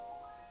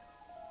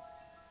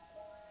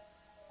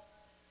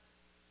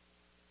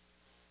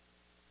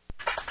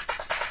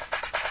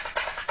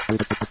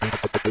Out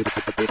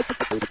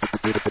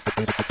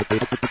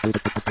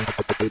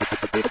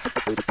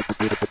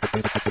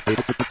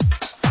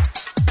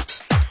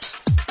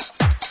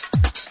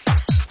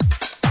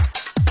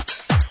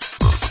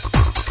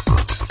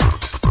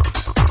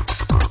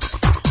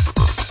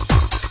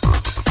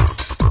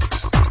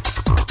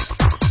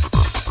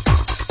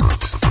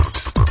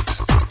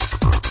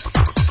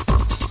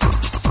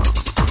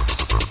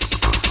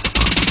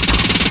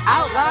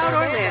Loud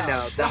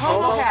Orlando, the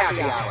Homo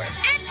Happy Hour. It's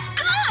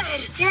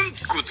good!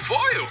 Und gut for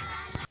you.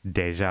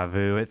 Deja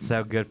vu. It's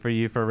so good for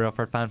you, for real,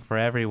 for fun, for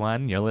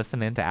everyone. You're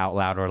listening to Out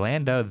Loud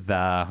Orlando,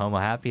 the Homo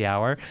Happy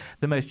Hour,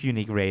 the most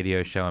unique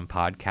radio show and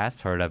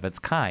podcast heard of its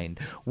kind.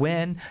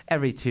 When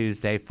every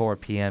Tuesday, 4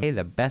 p.m.,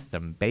 the best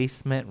in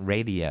basement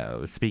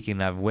radio.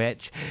 Speaking of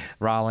which,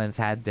 Rollins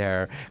had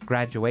their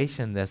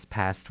graduation this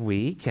past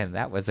week, and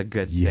that was a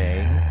good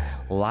thing.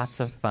 Lots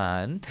of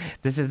fun.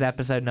 This is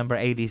episode number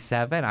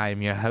 87. I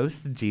am your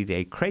host,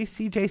 GJ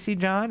Crazy, JC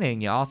John,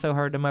 and you also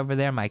heard him over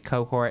there, my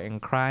cohort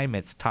in crime.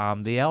 It's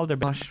Tom the Elder.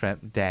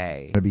 Shrimp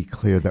Day. To be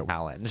clear that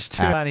Challenged.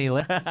 Funny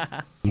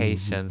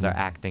locations are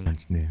acting.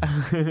 That's new.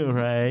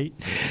 Right.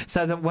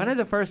 So one of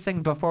the first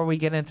things before we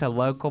get into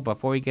local,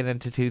 before we get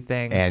into two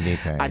things,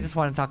 Anything. I just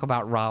want to talk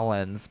about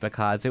Rollins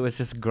because it was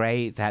just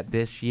great that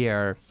this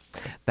year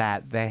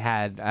that they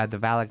had the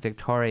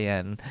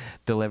valedictorian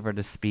delivered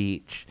a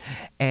speech,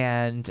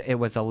 and it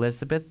was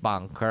Elizabeth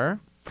Bonker,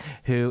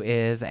 who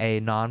is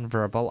a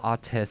nonverbal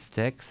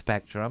autistic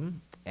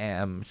spectrum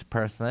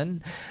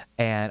person,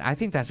 and I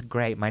think that's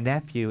great. My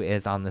nephew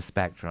is on the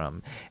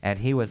spectrum, and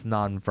he was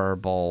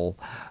nonverbal.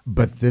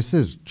 But this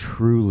is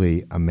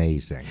truly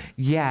amazing.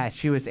 Yeah,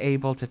 she was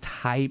able to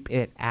type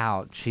it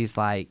out. She's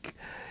like,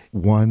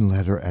 One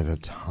letter at a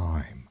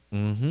time.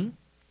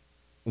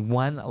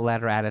 one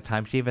letter at a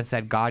time. She even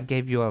said, God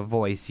gave you a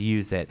voice,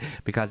 use it.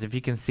 Because if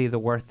you can see the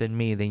worth in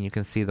me, then you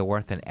can see the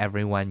worth in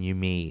everyone you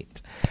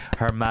meet.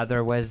 Her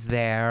mother was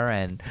there,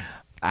 and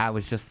I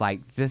was just like,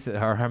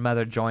 her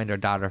mother joined her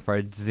daughter for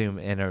a Zoom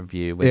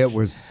interview. It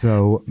was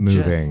so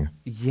moving.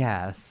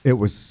 Yes. It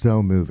was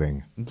so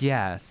moving.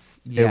 Yes.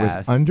 It was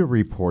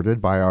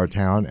underreported by our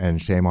town,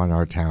 and shame on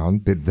our town,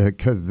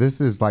 because this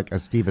is like a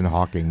Stephen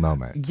Hawking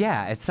moment.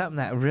 Yeah, it's something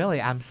that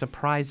really I'm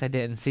surprised I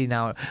didn't see.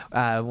 Now,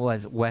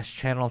 was West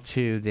Channel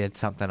 2 did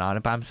something on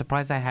it, but I'm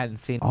surprised I hadn't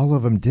seen. All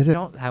of them did it.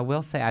 I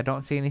will say I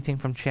don't see anything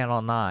from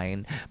Channel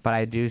 9, but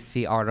I do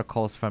see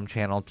articles from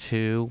Channel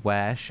 2,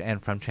 Wesh,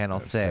 and from Channel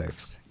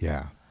 6.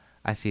 Yeah.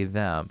 I see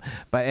them.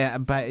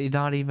 But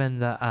not even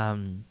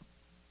the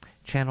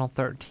Channel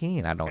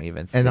 13, I don't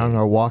even see. And on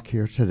our walk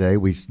here today,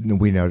 we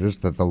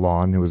noticed that the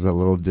lawn was a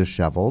little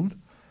disheveled,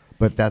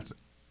 but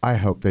I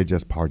hope they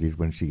just partied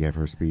when she gave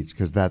her speech,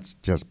 because that's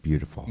just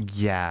beautiful.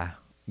 Yeah.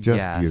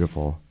 Just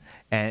beautiful.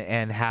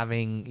 And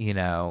having,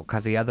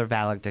 because the other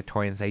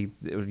valedictorians, they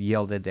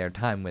yielded their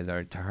time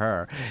to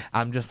her.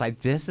 I'm just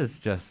like, this is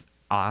just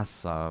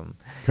awesome.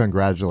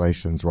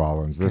 Congratulations,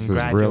 Rollins. This is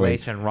really.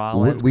 Congratulations,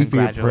 Rollins. We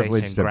feel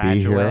privileged to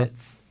be here.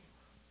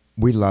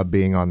 We love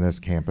being on this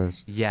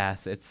campus.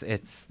 Yes,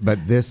 it's.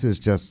 But this is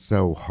just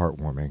so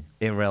heartwarming.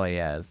 It really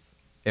is.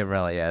 It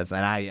really is.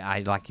 And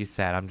I like you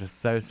said, I'm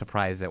just so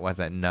surprised it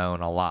wasn't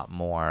known a lot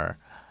more.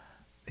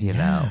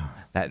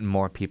 That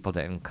more people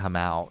didn't come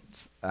out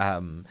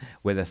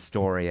with a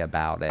story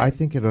about it. I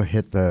think it'll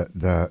hit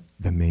the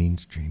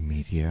mainstream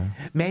media.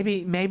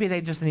 Maybe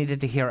they just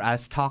needed to hear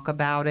us talk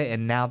about it,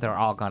 and now they're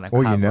all going to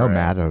cover Well, it.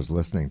 Maddo's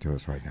listening to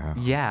us right now.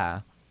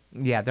 Yeah.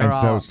 Yeah, and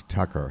so's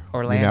Tucker.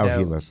 Orlando.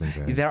 He listens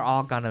in. They're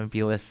all going to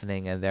be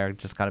listening, and they're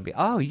just going to be,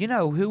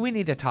 who we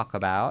need to talk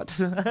about.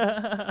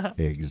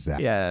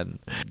 Exactly. Yeah,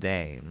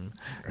 Dame.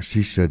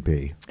 She should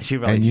be. She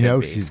really should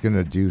be. She's going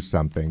to do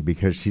something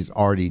because she's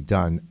already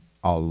done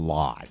a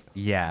lot.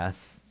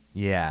 Yes.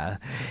 Yeah.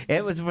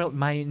 It was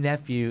my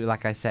nephew,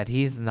 like I said,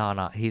 he's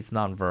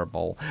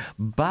nonverbal,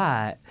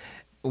 but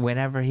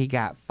whenever he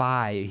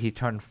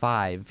turned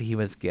 5, he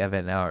was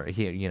given,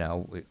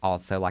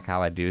 also like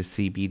how I do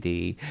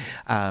CBD.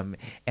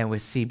 And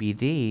with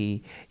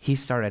CBD, he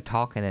started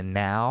talking, and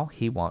now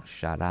he won't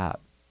shut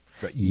up.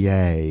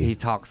 Yay. He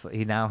talks,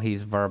 now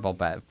he's verbal,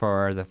 but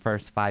for the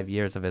first 5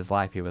 years of his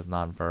life, he was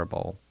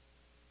nonverbal.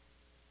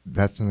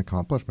 That's an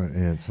accomplishment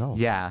in itself.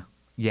 Yeah.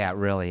 Yeah, it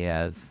really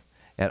is.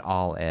 It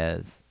all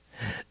is.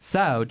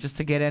 So, just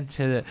to get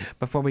into,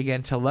 before we get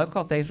into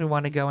local things, we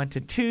want to go into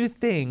 2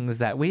 things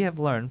that we have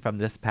learned from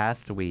this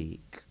past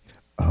week.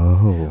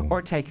 Oh.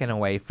 Or taken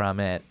away from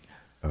it.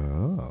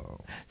 Oh.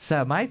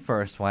 So, my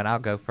first one, I'll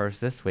go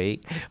first this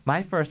week.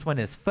 My first one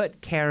is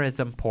foot care is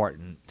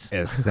important.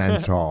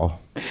 Essential.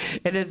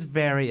 It is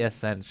very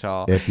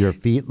essential. If your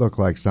feet look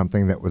like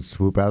something that would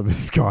swoop out of the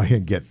sky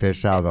and get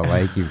fish out of the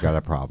lake, you've got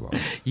a problem.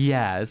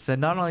 Yeah, so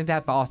not only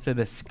that, but also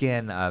the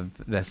skin.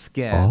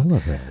 All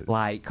of it.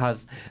 Like,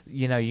 because,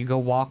 you go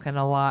walking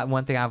a lot.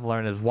 One thing I've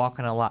learned is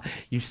walking a lot.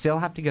 You still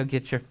have to go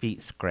get your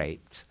feet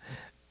scraped.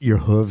 Your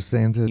hooves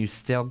sanded. You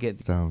still get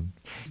stone.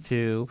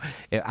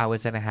 I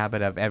was in a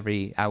habit of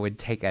I would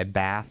take a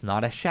bath,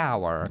 not a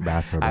shower.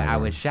 Baths are I better.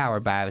 would shower,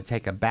 but I would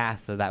take a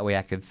bath so that way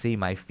I could see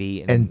my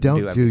feet. And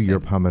don't do your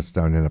everything. pumice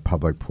stone in a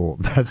public pool.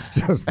 That's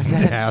just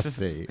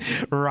nasty.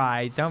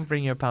 Right. Don't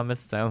bring your pumice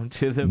stone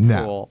to the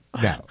No, pool.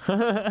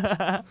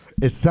 no.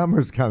 It's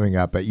summer's coming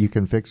up, but you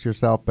can fix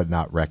yourself, but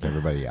not wreck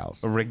everybody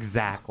else.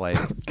 Exactly.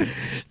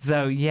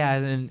 So yeah,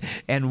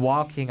 and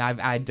walking,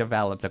 I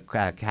developed a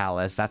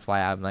callus. That's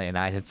why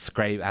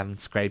I'm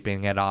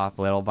scraping it off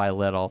little by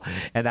little,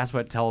 and that's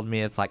what told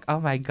me it's like, oh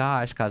my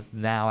gosh, because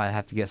now I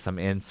have to get some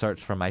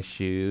inserts for my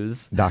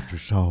shoes. Dr.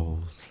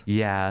 Scholl's.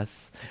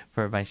 Yes,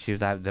 for my shoes,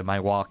 my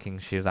walking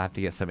shoes, I have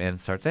to get some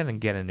inserts and then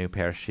get a new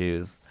pair of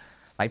shoes.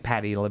 Like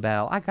Patti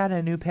LaBelle, I got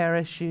a new pair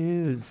of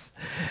shoes.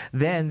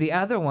 Then the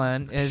other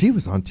one is She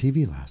was on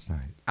TV last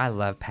night I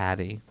love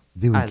Patti.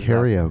 doing I love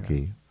her.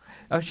 karaoke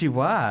Oh, she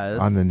was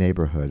on The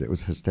Neighborhood. It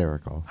was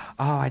hysterical.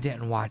 Oh, I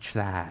didn't watch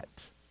that.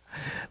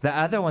 The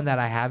other one that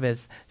I have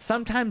is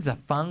sometimes a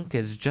funk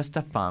is just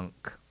a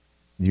funk.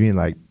 You mean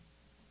like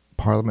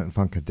Parliament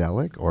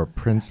Funkadelic or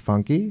Prince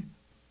Funky?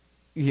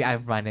 Yeah,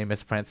 my name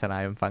is Prince and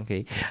I am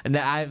funky. And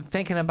I'm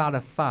thinking about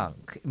a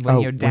funk.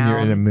 When you're down, when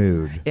you're in a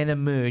mood. In a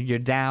mood, you're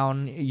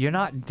down. You're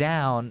not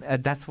down.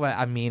 That's what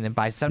I mean. And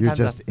by You're sometimes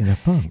just in a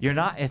funk. You're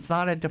not. It's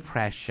not a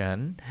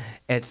depression.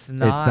 It's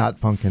not. not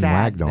funk and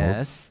wagnalls.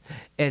 sadness.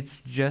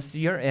 It's just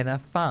you're in a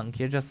funk.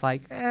 You're just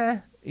like,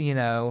 you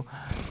know.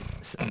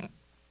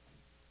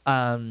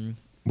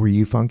 Were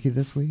you funky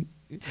this week?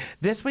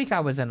 This week I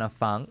was in a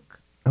funk.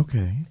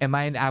 Okay.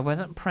 I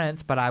wasn't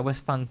Prince, but I was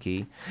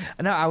funky.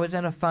 No, I was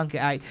in a funk.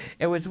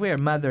 It was weird.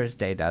 Mother's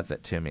Day does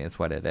it to me. Is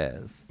what it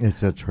is.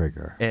 It's a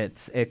trigger.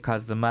 It's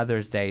because the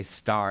Mother's Day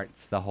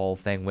starts the whole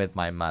thing with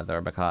my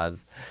mother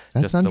because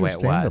That's just the way it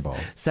was. understandable.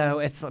 So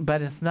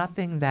it's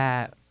nothing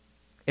that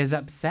is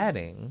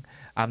upsetting.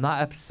 I'm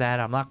not upset.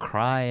 I'm not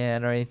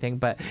crying or anything.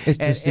 But It's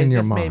just in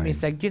your just made me mind.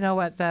 say, you know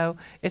what though?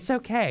 It's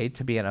okay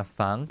to be in a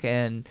funk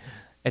and.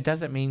 It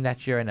doesn't mean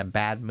that you're in a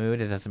bad mood.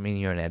 It doesn't mean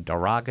you're in a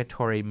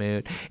derogatory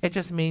mood. It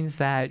just means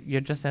that you're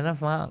just in a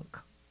funk.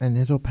 And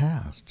it'll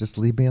pass. Just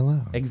leave me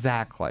alone.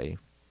 Exactly.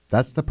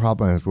 That's the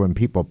problem is when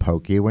people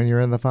poke you when you're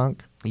in the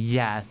funk.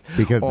 Yes.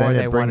 Because or then it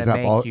they brings want up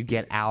to make all- you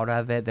get out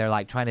of it. They're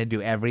like trying to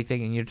do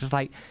everything, and you're just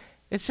like,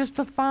 it's just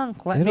a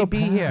funk. Let It'll me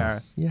be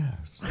pass.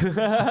 Yes.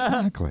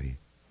 Exactly.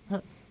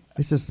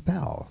 It's a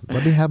spell.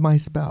 Let me have my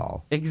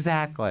spell. here.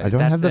 Exactly. I don't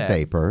That's have the it.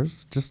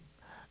 vapors. Just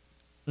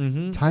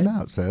Mhm. time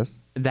out, sis.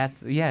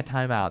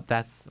 Time out.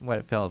 That's what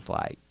it feels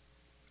like.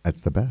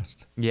 That's the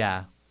best.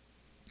 Yeah.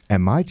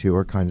 And my two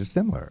are kind of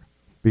similar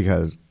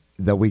because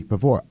the week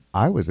before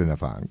I was in a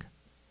funk.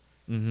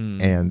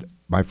 Mhm. And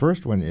my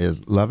first one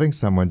is loving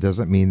someone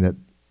doesn't mean that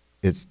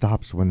it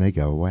stops when they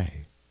go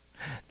away.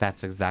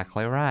 That's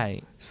exactly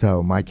right.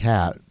 So my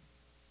cat,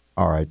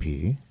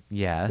 R.I.P.,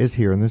 Yes. is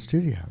here in the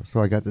studio. So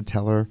I got to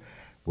tell her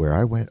where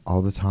I went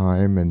all the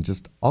time and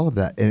just all of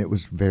that. And it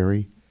was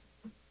very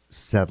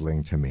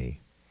settling to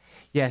me.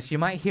 Yes, you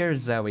might hear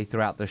Zoe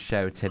throughout the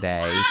show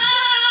today.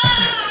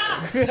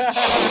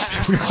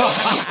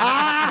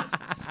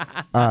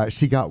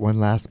 She got one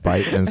last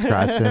bite and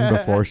scratch in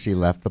before she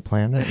left the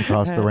planet and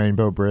crossed the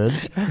Rainbow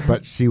Bridge,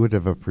 but she would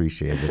have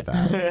appreciated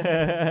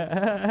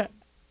that.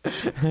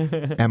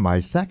 And my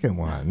second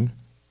one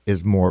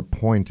is more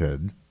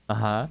pointed.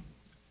 Uh-huh.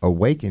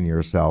 Awaken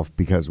yourself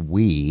because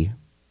we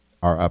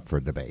are up for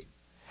debate.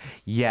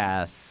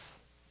 Yes.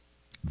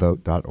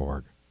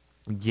 Vote.org.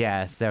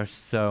 Yes, there's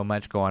so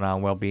much going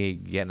on. We'll be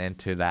getting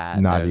into that.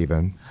 Not There's-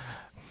 even.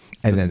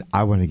 And then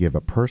I want to give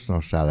a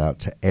personal shout out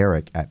to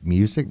Eric at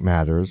Music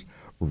Matters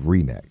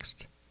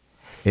Remixed.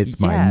 It's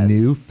my Yes.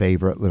 new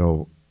favorite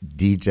little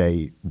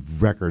DJ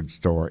record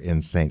store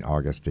in St.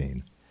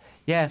 Augustine.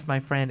 Yes, my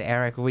friend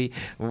Eric.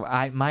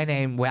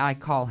 I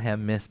call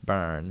him Miss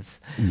Burns.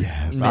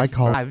 Yes,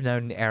 I've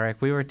known Eric.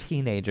 We were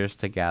teenagers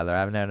together.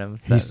 I've known him.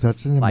 He's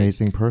such an like,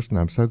 amazing person.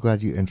 I'm so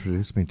glad you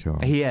introduced me to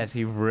him. He is.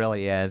 He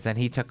really is. And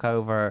he took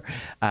over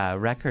a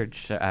record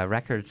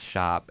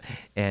shop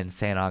in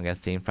St.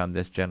 Augustine from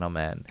this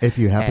gentleman. If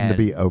you happen to And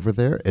be over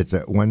there, it's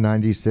at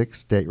 196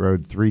 State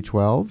Road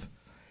 312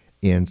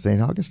 in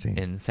St. Augustine.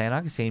 in St.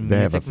 Augustine, They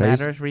have Music a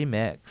Matters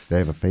Remix. They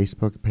have a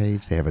Facebook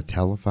page. They have a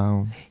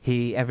telephone.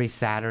 Every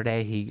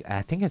Saturday,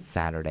 I think it's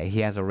Saturday, he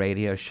has a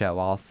radio show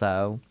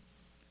also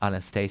on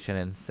a station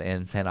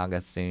in St.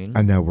 Augustine.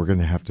 I know we're going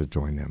to have to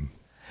join him.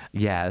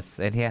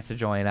 Yes, and he has to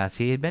join us.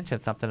 He had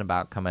mentioned something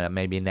about coming up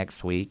maybe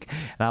next week,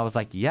 and I was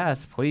like,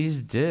 yes,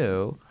 please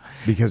do.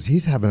 Because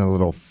he's having a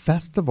little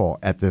festival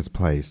at this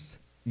place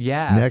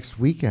Yeah. next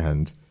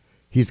weekend.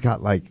 He's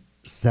got like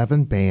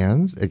 7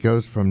 bands. It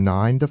goes from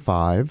 9 to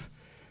 5,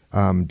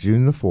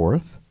 June the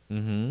 4th.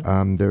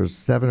 Mm-hmm. There's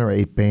 7 or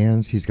 8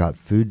 bands. He's got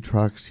food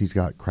trucks. He's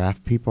got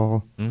craft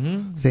people.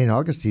 Mm-hmm. St.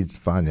 Augustine's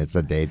fun. It's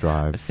a day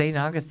drive. St.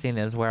 Augustine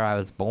is where I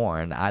was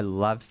born. I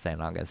love St.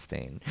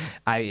 Augustine.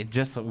 I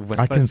just was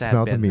I can supposed to have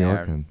smell the been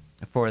there Menorcan.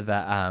 for the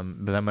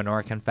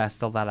Menorcan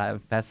festival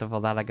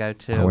that I go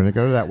to. I want to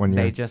go to that one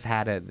year. They just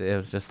had it. It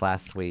was just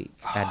last week.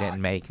 I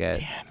didn't make it.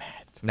 Damn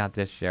it. Not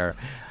this year.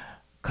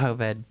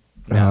 COVID.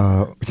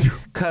 No. Uh,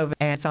 COVID.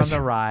 And it's on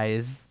the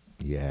rise.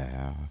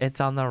 yeah.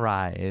 It's on the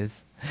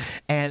rise.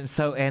 And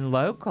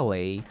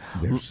locally,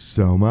 There's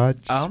so much.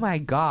 oh my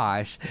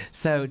gosh.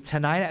 So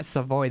tonight at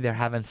Savoy, they're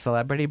having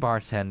celebrity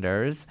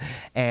bartenders,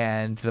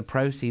 and the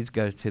proceeds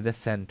go to the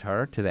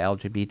center, to the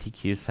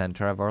LGBTQ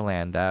Center of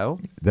Orlando.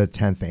 The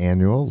 10th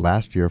annual.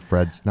 Last year,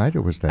 Fred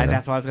Snyder was there. And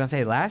that's what I was going to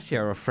say. Last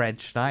year, Fred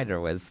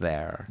Schneider was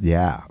there.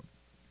 Yeah.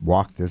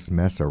 Walk this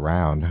mess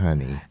around,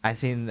 honey. I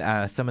seen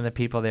some of the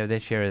people there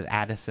this year. Is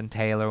Addison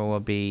Taylor will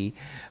be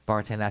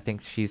bartending. I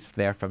think she's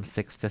there from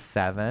 6 to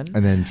 7.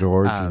 And then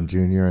George and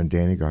Junior and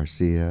Danny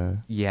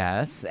Garcia.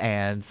 Yes,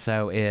 and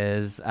so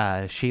is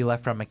Sheila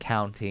from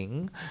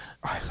accounting.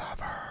 I love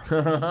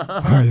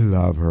her. I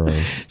love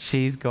her.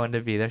 She's going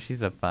to be there.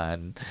 She's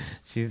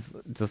she's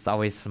just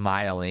always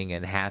smiling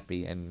and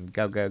happy and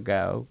go, go,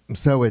 go.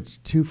 So it's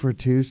 2 for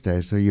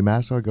Tuesday, so you might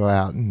as well go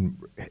out and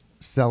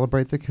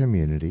celebrate the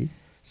community,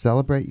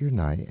 celebrate your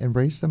night, and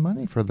raise some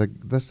money for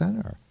the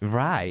center.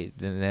 Right,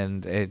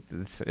 and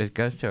it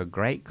goes to a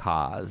great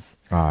cause.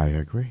 I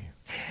agree.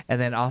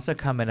 And then also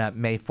coming up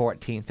May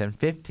 14th and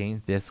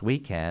 15th this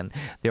weekend,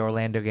 the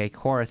Orlando Gay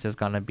Chorus is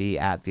going to be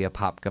at the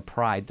Apopka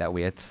Pride that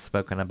we had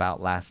spoken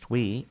about last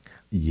week.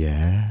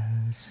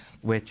 Yes.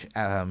 Which,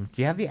 do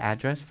you have the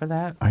address for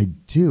that? I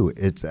do.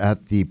 It's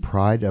at the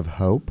Pride of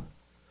Hope,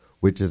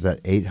 which is at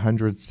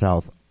 800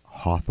 South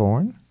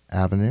Hawthorne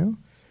Avenue,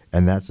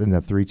 and that's in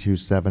the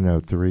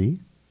 32703.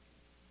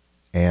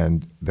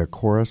 And the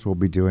chorus will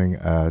be doing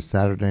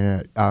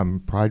Saturday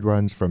night. Pride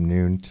runs from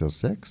noon till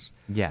 6.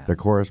 Yeah. The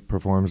chorus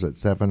performs at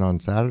 7 on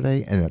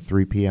Saturday and at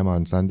 3 p.m.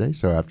 on Sunday.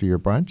 So after your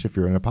brunch, if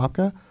you're in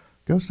Apopka,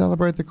 go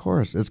celebrate the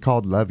chorus. It's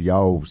called Love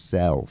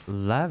Yourself.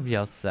 Love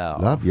yourself.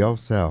 Love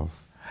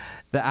yourself.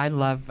 I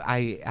love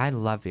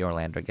the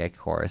Orlando Gay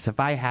Chorus.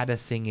 If I had a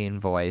singing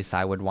voice,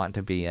 I would want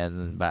to be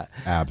in, but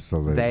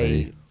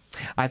Absolutely.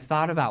 I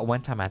thought about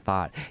one time. I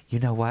thought, you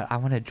know what? I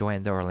want to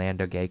join the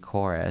Orlando Gay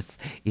Chorus,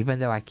 even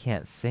though I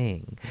can't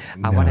sing.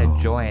 I want to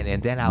join,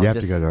 and then I'll you have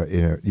just. to go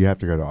to you have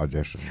to go to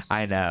auditions.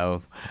 I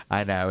know.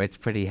 It's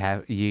pretty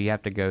heavy. You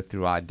have to go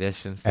through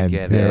auditions to And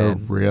get they're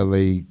in.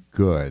 really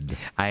good.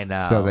 I know.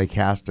 So they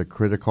cast a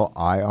critical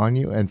eye on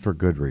you, and for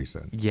good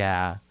reason.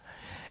 Yeah.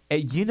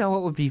 You know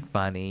what would be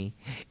funny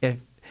if.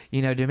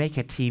 To make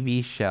a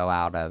TV show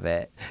out of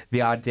it. The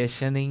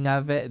auditioning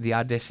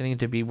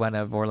to be one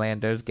of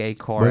Orlando's gay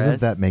chorus.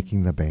 Wasn't that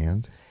Making the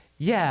Band?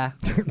 Yeah.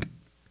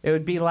 It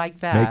would be like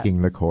that.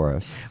 Making the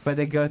chorus. But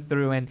they go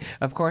through and,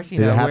 of course,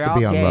 It'll have we're to all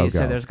be on gay, logo.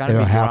 so there's got to be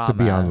It'll drama. have to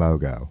be on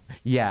logo.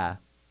 Yeah.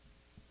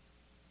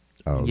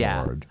 Oh,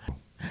 Yeah. Lord.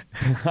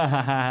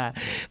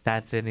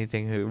 That's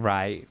anything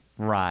right.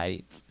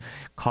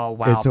 Call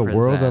Wow It's a Presents.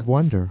 world of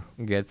wonder.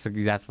 That's what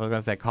I'm going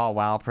to say. Call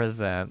Wow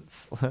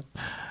Presents.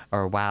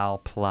 Or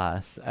Wow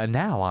Plus.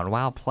 Now on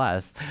Wow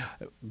Plus,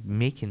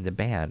 Making the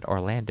Band,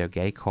 Orlando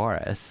Gay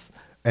Chorus.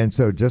 And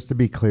so just to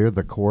be clear,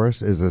 the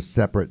chorus is a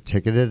separate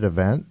ticketed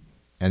event,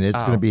 and it's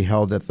going to be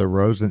held at the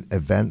Rosen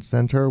Event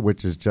Center,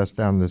 which is just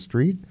down the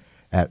street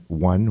at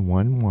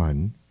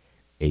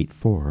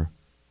 11184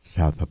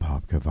 South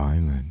Apopka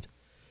Vineland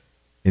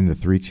in the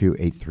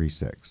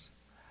 32836.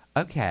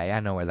 Okay, I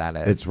know where that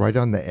is. It's right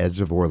on the edge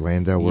of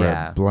Orlando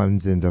where it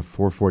blends into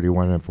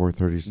 441 and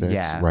 436.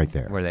 Yeah, right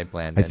there. where they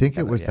blend I think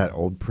together, it was yeah. that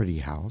old pretty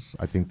house.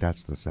 I think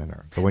that's the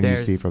center. The one you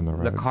There's see from the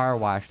road. The car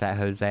wash that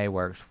Jose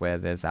works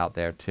with is out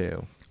there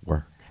too.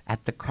 Work.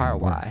 At the car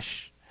And work.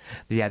 wash.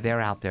 Yeah,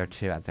 they're out there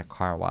too at the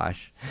car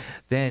wash.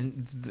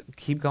 Then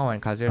keep going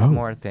because there's Oh.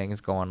 more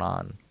things going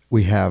on.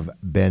 We have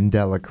Ben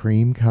Della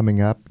Cream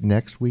coming up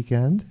next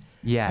weekend.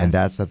 Yeah. And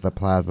that's at the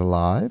Plaza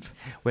Live.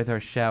 With her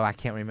show. I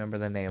can't remember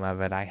the name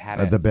of it. I had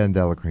it. The Ben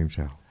Della Cream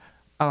Show.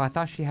 Oh, I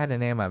thought she had a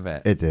name of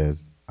it. It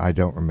is. I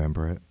don't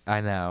remember it.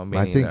 I know. Me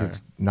I think neither.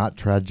 it's not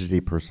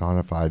tragedy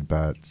personified,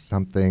 but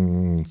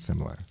something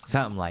similar.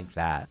 Something like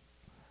that.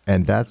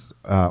 And that's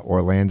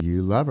Orlando.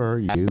 You love her.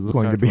 You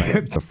going to be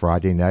at the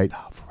Friday night.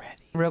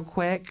 Real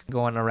quick,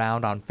 going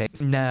around on Facebook.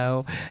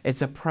 No,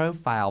 it's a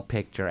profile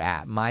picture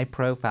app, my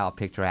profile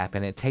picture app,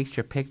 and it takes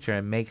your picture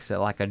and makes it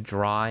like a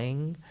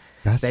drawing.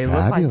 That's They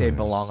fabulous. look like they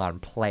belong on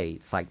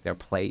plates, like they're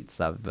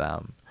plates of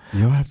them.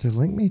 You'll have to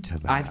link me to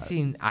that. I've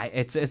seen,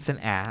 it's an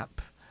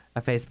app,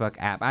 a Facebook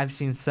app. I've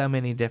seen so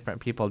many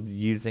different people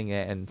using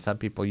it, and some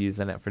people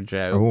using it for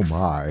jokes. Oh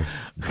my,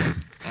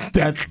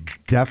 that's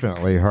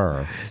definitely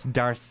her.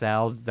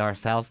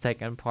 Darcel's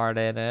taking part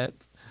in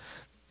it.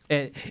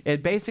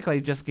 It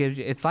basically just gives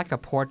you. It's like a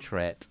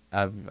portrait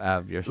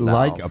of yourself.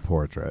 Like a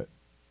portrait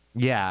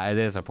Yeah, it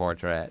is a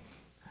portrait.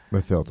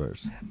 with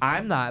filters.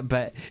 I'm not,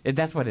 but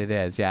that's what it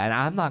is. Yeah, and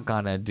I'm not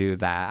gonna do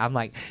that. I'm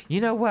like,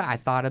 you know what? I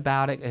thought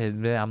about it,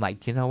 and then I'm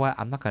like, you know what?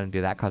 I'm not gonna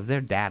do that because they're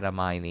data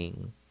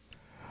mining.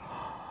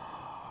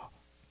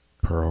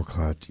 Pearl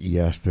clutch.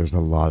 Yes, there's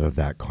a lot of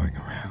that going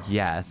around.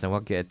 Yes, and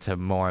we'll get to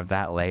more of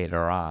that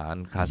later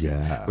on because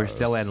Yes. we're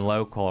still in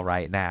local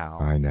right now.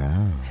 I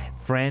know.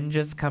 Fringe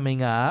is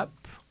coming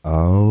up.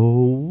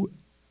 Oh,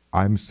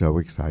 I'm so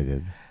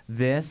excited.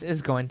 This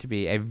is going to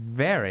be a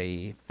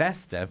very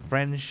festive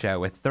Fringe show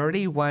with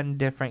 31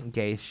 different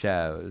gay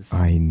shows.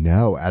 I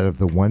know. Out of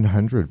the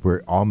 100,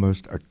 we're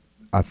almost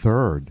a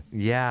third.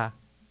 Yeah.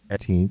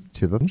 18th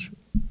to the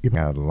you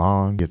got a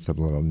lawn, gets a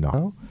little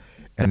no,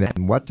 and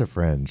then what to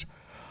Fringe?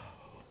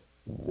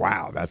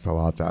 Wow, that's a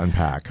lot to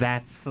unpack.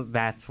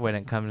 That's when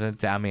it comes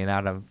into. I mean,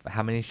 out of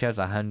how many shows?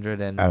 100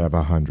 and Out of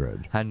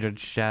 100, 100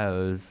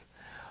 shows.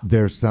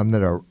 there's some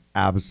that are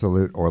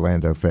absolute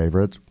Orlando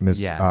favorites.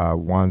 Miss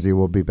Wanzi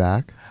will be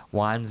back.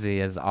 Wanzi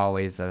is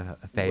always a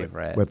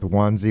favorite. With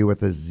Wanzi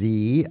with a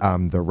Z,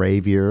 the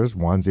Raviers,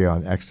 Wanzi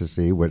on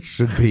Ecstasy, which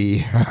should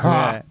be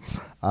a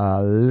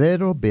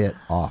little bit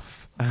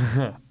off.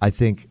 I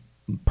think,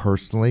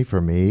 personally,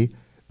 for me,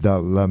 the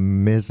Les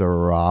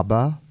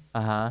Miserables,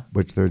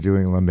 which they're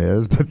doing Les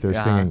Mis, but they're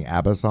singing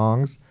ABBA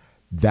songs,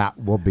 that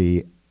will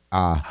be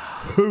a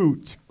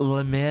hoot.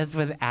 Les Mis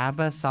with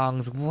ABBA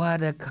songs.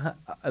 What a...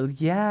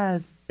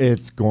 yes.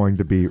 It's going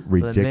to be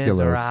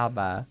ridiculous. Les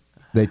Miserables.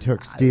 They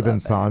took Stephen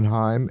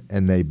Sondheim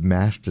and they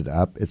mashed it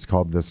up. It's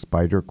called The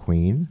Spider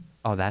Queen.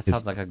 Oh, that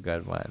sounds like a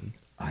good one.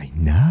 I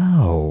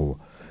know.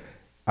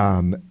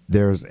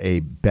 There's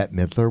a Bette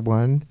Midler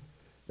one.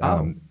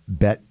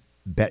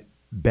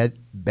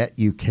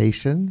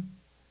 Bet-Education,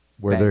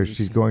 where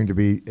she's going to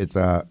be, it's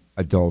a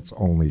adults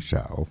only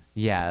show.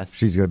 Yes.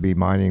 She's going to be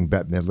mining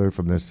Bette Midler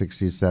from the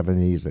 60s,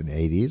 70s, and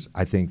 80s.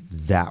 I think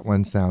that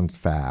one sounds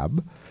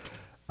fab.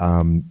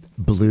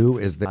 Blue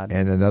is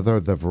and another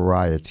of the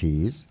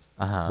Varieties,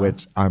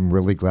 which I'm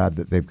really glad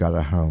that they've got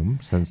a home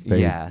since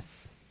they.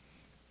 Yes.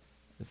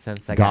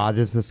 Since they God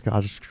is the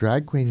Scottish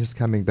Drag Queen is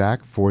coming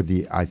back for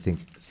the, I think,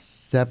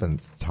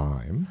 7th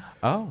time.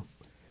 Oh.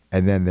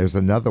 And then there's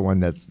another one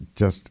that's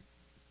just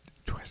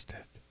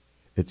twisted.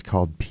 It's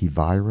called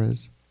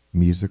Pivira's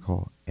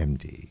Musical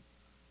MD.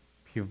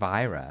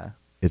 Pivira.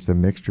 It's a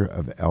mixture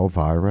of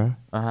Elvira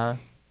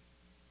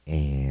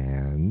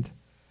and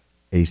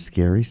a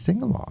scary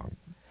sing-along.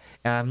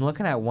 And I'm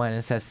looking at one.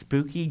 It says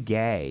Spooky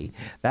Gay.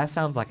 That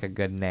sounds like a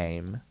good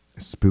name.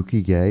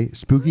 Spooky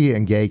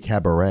and Gay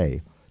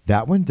Cabaret.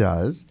 That one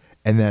does.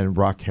 And then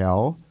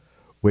Raquel,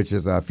 which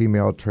is a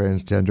female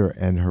transgender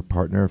and her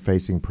partner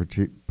facing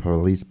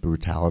police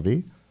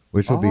brutality,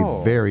 which will be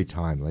very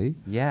timely.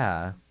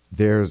 Yeah.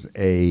 There's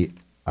a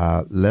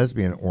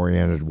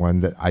lesbian-oriented one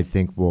that I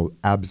think will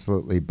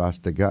absolutely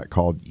bust a gut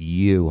called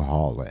You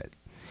Haul It.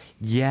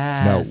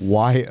 Yes. No,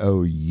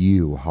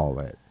 Y-O-U Haul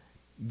It.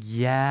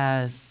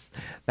 Yes.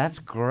 That's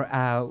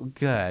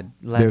good.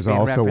 There's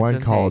also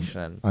one called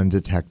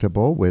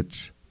Undetectable,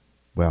 which,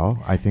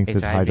 well, I think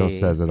the title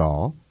says it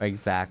all.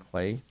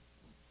 Exactly.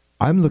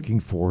 I'm looking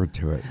forward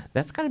to it.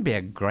 That's going to be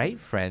a great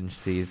Fringe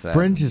season.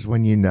 Fringe is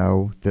when you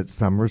know that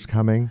summer's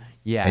coming.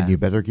 Yeah. And you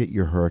better get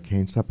your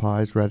hurricane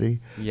supplies ready.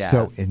 Yeah.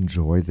 So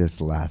enjoy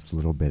this last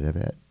little bit of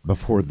it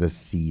before the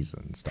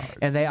season starts.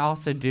 And they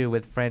also do,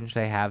 with Fringe,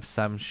 they have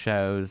some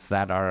shows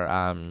that are...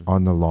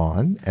 on the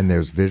lawn. And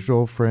there's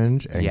visual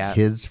Fringe and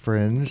kids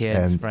Fringe.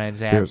 Fringe.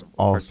 There's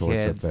all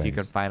sorts of things. You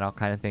can find all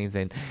kind of things.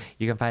 And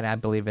you can find, I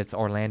believe it's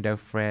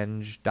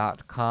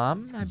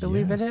orlandofringe.com, I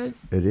believe it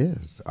is. It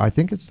is. I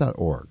think it's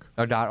 .org.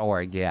 Or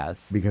 .org,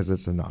 yes. Because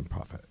it's a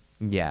nonprofit.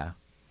 Yeah.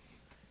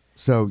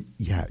 So,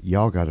 yeah,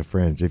 y'all got a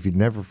Fringe. If you've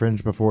never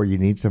Fringe before, you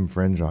need some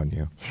Fringe on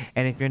you.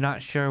 And if you're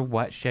not sure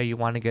what show you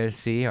want to go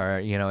see or,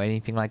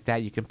 anything like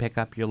that, you can pick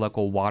up your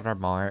local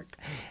Watermark,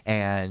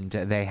 and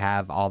they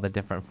have all the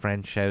different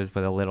Fringe shows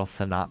with a little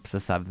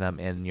synopsis of them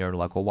in your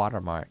local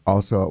Watermark.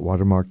 Also at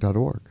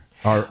watermark.org.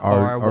 Or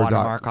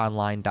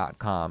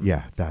watermarkonline.com.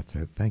 Yeah, that's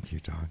it. Thank you,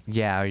 John.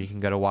 Yeah, or you can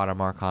go to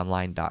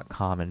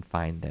watermarkonline.com and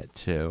find it,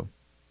 too.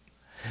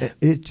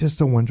 It's just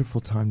a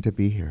wonderful time to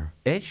be here.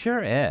 It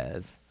sure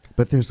is.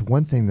 But there's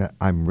one thing that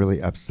I'm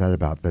really upset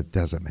about that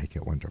doesn't make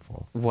it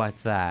wonderful.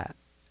 What's that?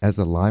 As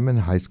a Lyman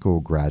High School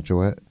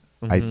graduate,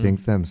 I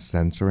think them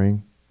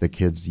censoring the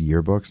kids'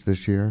 yearbooks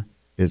this year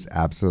is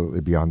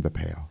absolutely beyond the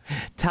pale.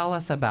 Tell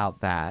us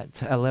about that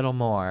a little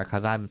more,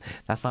 because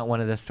that's not one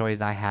of the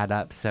stories I had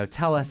up. So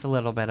tell us a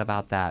little bit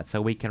about that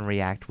so we can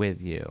react with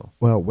you.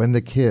 Well, when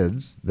the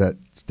kids that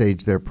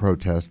staged their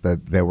protest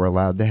that they were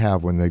allowed to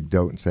have when the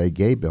Don't Say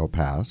Gay bill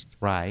passed,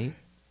 right,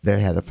 they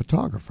had a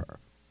photographer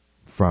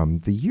from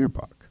the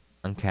yearbook.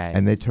 Okay.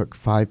 And they took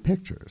 5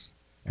 pictures.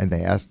 And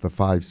they asked the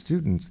 5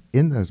 students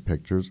in those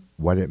pictures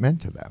what it meant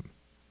to them.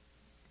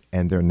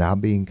 And they're now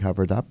being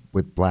covered up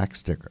with black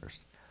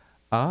stickers.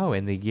 Oh,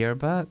 in the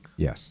yearbook?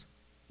 Yes.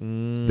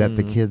 That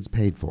the kids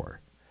paid for.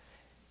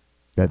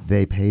 That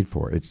they paid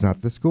for. It's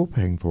not the school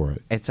paying for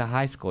it. It's a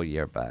high school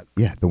yearbook.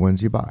 Yeah, the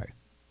ones you buy.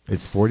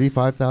 It's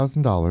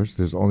 $45,000.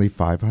 There's only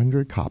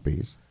 500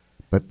 copies,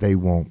 but they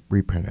won't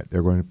reprint it.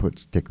 They're going to put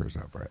stickers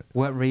over it.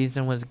 What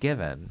reason was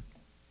given?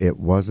 It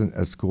wasn't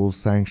a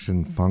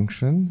school-sanctioned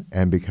function,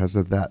 and because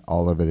of that,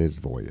 all of it is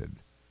voided.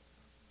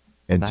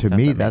 And to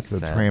me, that's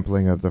a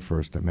trampling of the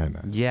First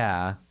Amendment.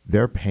 Yeah.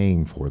 They're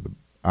paying for the...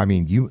 I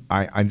mean,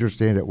 I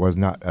understand it was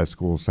not a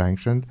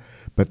school-sanctioned,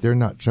 but they're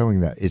not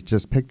showing that. It's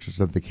just pictures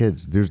of the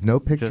kids. There's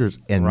no pictures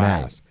en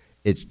masse.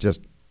 It's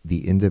just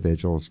the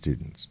individual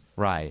students.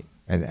 Right.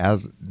 And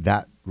as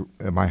that,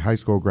 my high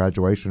school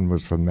graduation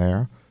was from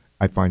there,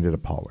 I find it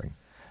appalling.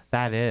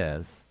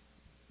 That's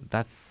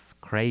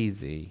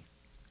crazy.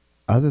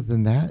 Other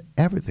than that,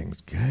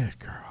 everything's good,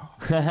 girl.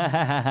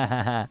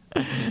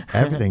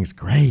 Everything's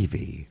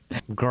gravy.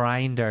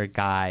 Grindr,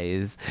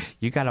 guys,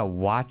 you gotta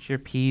watch your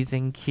P's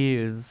and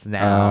Q's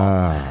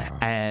now.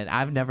 And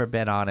I've never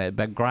been on it,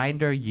 but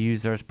Grindr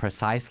users'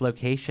 precise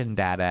location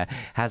data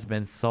has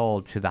been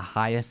sold to the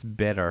highest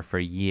bidder for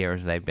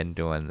years. They've been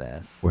doing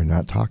this. We're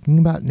not talking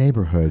about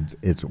neighborhoods.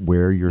 It's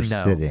where you're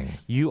sitting.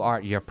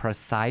 Your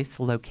precise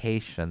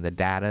location, the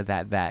data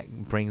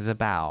that brings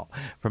about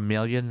for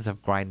millions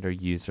of Grindr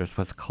users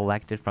was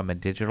collected from a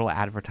digital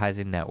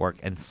advertising network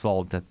and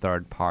sold to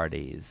third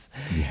parties.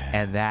 Yes.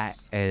 And that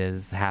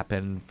has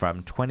happened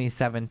from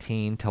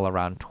 2017 till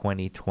around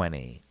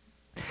 2020.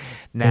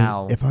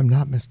 Now, and if I'm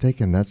not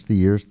mistaken, that's the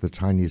years the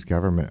Chinese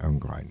government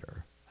owned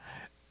Grindr.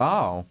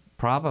 Oh,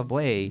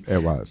 probably.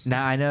 It was.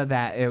 Now, I know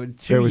that it was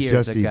It was years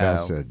just ago.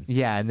 divested.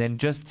 Yeah, and then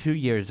just 2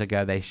 years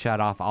ago, they shut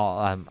off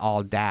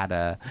all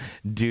data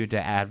due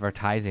to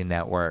advertising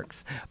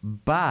networks.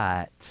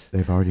 But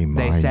They've already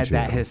mined they said you.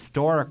 that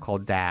historical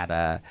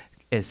data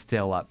is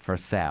still up for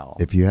sale.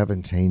 If you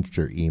haven't changed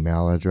your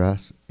email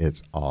address,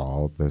 it's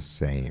all the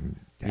same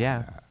data.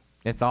 Yeah,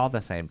 it's all the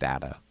same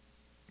data.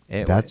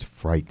 That's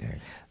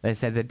frightening. They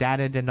said the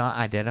data did not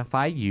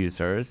identify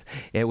users.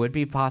 It would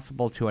be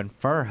possible to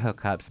infer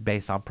hookups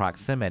based on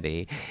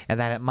proximity, and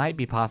that it might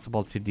be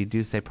possible to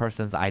deduce a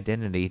person's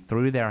identity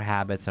through their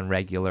habits and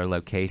regular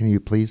location. Can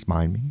you please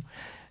mind me?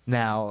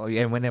 Now,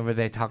 and whenever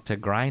they talk to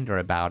Grindr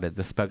about it,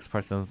 the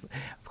spokespersons,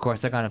 of course,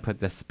 they're going to put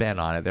the spin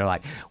on it. They're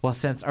like, well,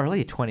 since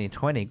early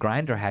 2020,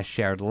 Grindr has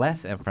shared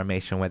less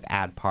information with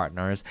ad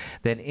partners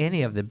than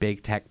any of the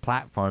big tech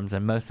platforms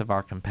and most of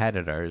our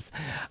competitors.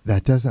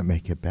 That doesn't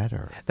make it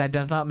better. That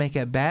does not make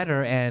it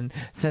better. And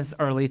since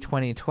early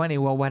 2020,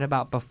 well, what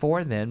about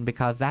before then?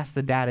 Because that's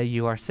the data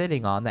you are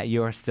sitting on that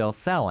you are still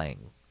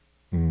selling.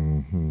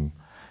 Mm-hmm.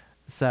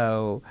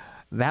 So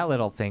that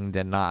little thing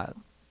did not...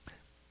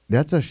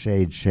 That's a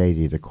shade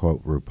shady, to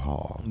quote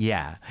RuPaul.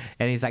 Yeah.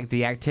 And he's like,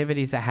 the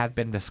activities that have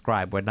been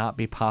described would not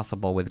be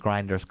possible with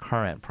Grindr's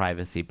current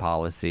privacy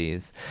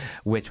policies,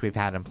 which we've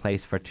had in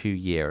place for 2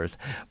 years.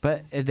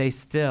 But they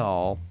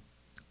still...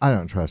 I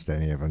don't trust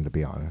any of them, to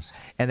be honest.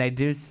 And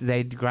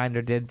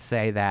Grindr did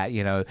say that,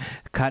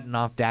 cutting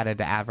off data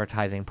to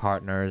advertising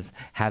partners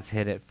has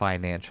hit it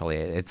financially.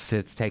 It's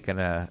taken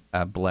a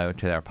blow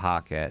to their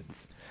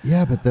pockets.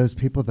 Yeah, but those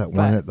people that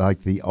want it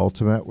like the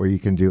ultimate where you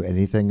can do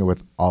anything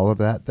with all of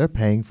that, they're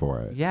paying for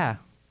it. Yeah.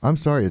 I'm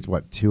sorry, it's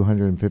what,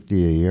 $250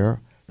 a year?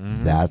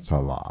 Mm-hmm. That's a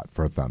lot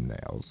for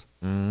thumbnails.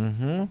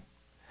 Mm-hmm.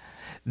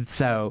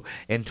 So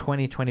in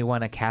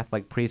 2021, a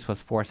Catholic priest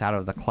was forced out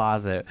of the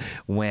closet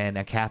when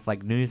a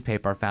Catholic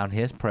newspaper found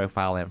his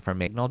profile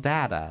informational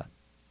data.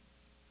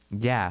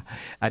 Yeah,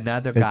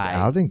 another guy. It's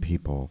outing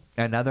people.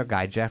 Another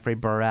guy, Jeffrey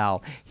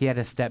Burrell, he had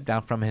to step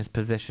down from his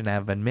position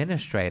of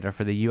administrator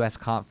for the U.S.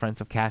 Conference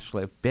of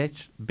Catholic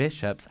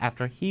Bishops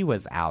after he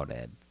was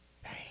outed.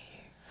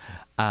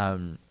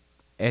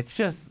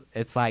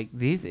 It's like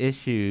these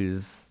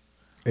issues.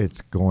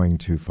 It's going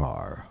too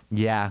far.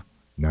 Yeah.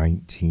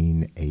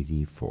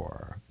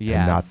 1984. Yes.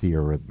 And not the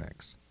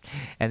Eurythmics.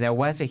 And there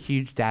was a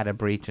huge data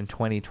breach in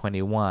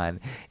 2021,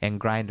 and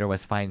Grindr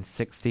was fined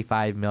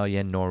 65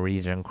 million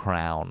Norwegian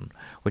crown,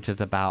 which is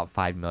about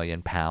 5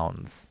 million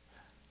pounds.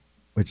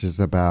 Which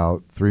is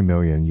about 3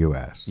 million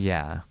US.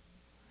 Yeah.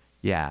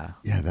 Yeah.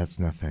 Yeah, that's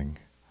nothing.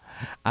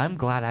 I'm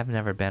glad I've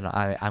never been.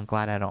 I'm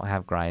glad I don't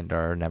have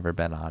Grindr or never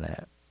been on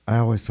it. I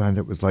always found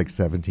it was like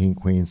 17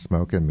 Queens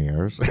smoke and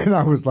mirrors, and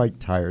I was like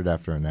tired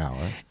after an hour.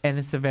 And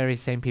it's the very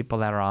same people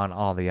that are on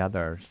all the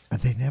others.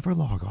 They never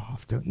log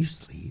off. Don't you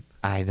sleep?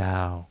 I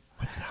know.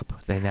 What's up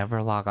with They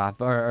never log off,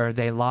 or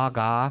they log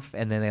off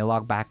and then they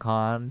log back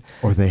on.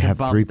 Or they to have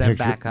bump three them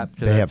pictures. back up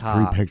to They the have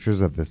top. 3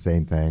 pictures of the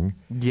same thing.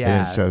 Yeah.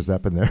 And it shows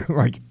up, and they're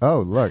like,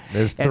 "Oh, look,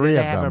 there's And 3 then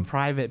of they have them." a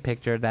private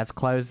picture that's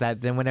closed.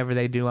 That then whenever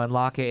they do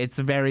unlock it, it's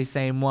the very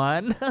same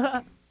one.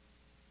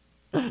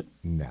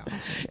 No.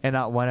 And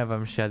not one of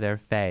them show their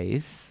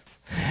face.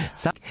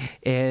 Some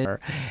is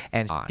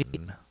and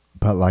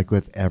But like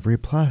with every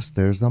plus,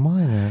 there's a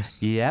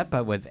minus. yeah,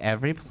 but with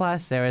every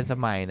plus there is a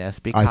minus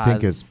because I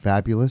think it's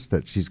fabulous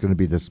that she's going to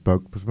be the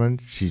spokeswoman.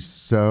 She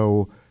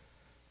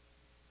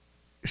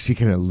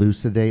can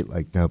elucidate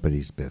like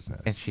nobody's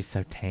business. and she's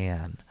so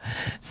tan.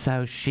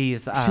 So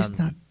she's She's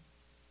not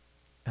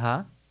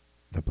huh?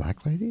 the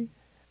black lady?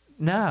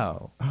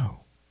 No, Oh.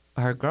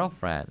 her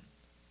girlfriend.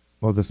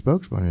 Well, the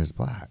spokesman is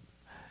black.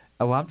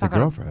 Oh, well, I'm The talking.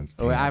 girlfriend's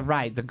tan. I'm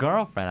right. The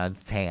girlfriend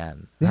is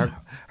tan. Yeah.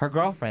 Her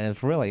girlfriend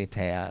is really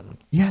tan.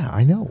 Yeah,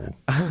 I know.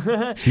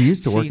 She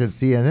used to work at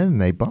CNN,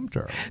 and they bumped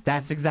her.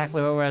 That's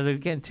exactly what we're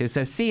getting to.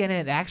 So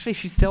CNN, actually,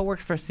 she still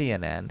works for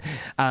CNN.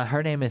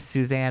 Her name is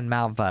Suzanne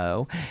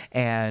Malveaux,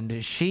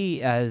 and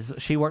she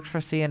works for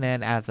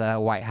CNN as a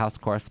White House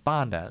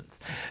correspondent.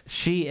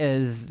 She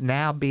is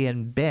now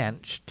being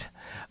benched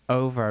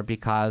over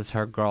because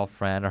her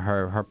girlfriend or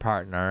her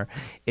partner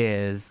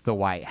is the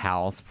White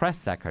House press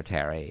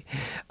secretary.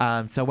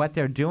 So what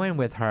they're doing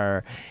with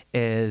her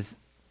is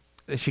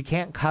she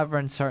can't cover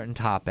in certain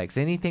topics.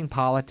 Anything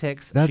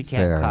politics, she That's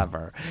can't fair.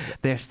 cover.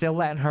 They're still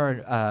letting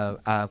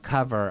her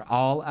cover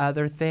all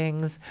other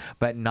things,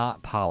 but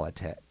not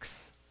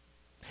politics.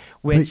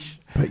 Which,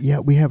 But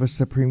yet we have a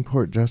Supreme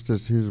Court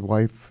justice whose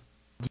wife,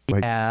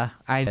 like, yeah,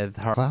 I know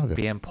her clouded.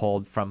 being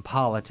pulled from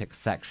politics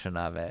section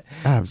of it.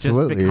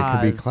 absolutely, it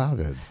could be because-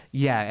 clouded.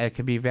 Yeah, it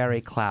could be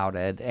very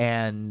clouded.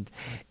 And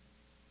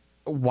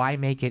why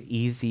make it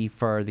easy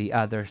for the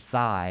other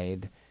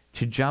side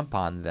to jump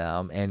on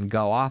them and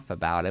go off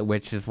about it,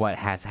 which is what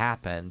has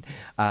happened.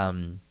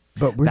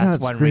 But we're That's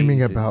not one screaming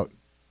reason. about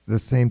the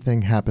same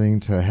thing happening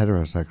to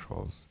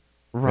heterosexuals.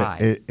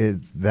 Right.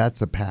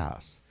 That's a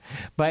pass.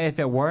 But if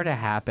it were to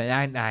happen,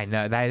 I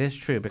know that is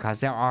true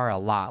because there are a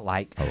lot,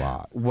 like A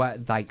lot.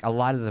 a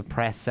lot of the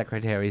press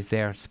secretaries,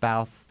 their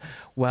spouse.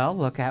 Well,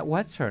 look at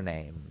what's her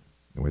name.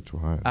 Which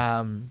one?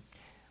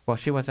 Well,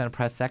 she wasn't a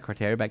press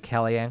secretary, but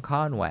Kellyanne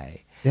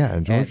Conway. yeah,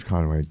 and George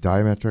Conway,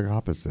 diametric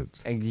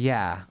opposites.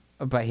 Yeah,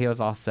 but he was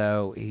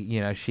also,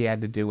 she had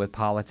to do with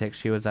politics.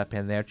 She was up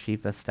in there,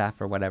 chief of staff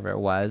or whatever it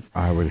was.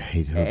 I would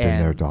hate to have been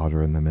their And-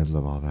 daughter in the middle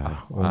of all that.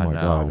 Oh I my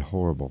know. God,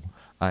 horrible.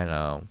 I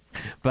know,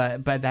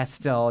 but that's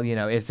still,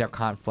 is there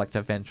conflict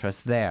of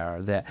interest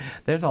there?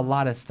 There's a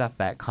lot of stuff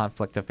that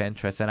conflict of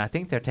interest, and I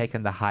think they're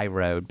taking the high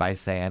road by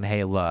saying,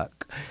 hey,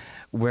 look,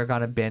 we're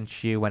going to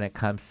bench you when it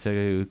comes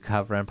to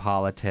covering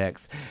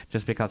politics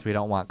just because we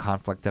don't want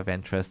conflict of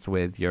interest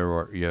with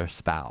your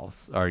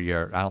spouse or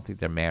I don't think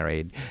they're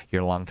married,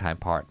 your longtime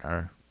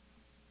partner.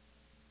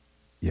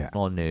 Yeah.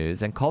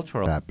 News and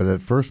cultural. That, but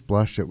at first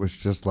blush, it was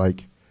just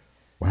like,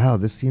 wow,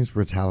 this seems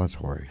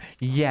retaliatory.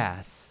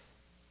 Yes,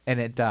 and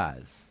it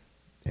does.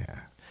 Yeah.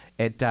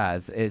 It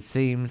does. It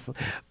seems,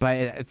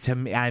 but to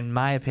me, in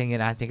my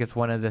opinion, I think it's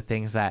one of the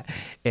things that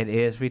it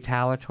is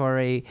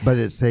retaliatory. But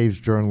it saves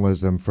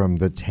journalism from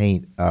the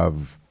taint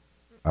of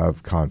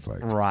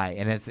conflict. Right,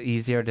 and it's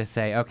easier to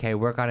say, okay,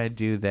 we're going to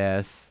do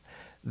this.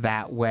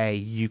 That way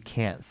you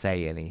can't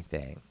say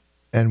anything.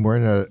 And we're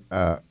in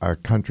a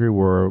country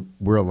where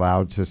we're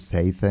allowed to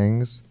say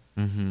things.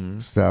 Mm-hmm.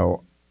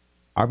 So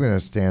I'm going to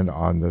stand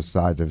on the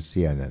side of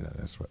CNN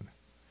in this one.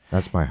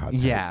 That's my hot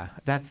take. Yeah,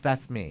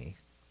 that's me.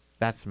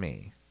 That's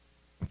me.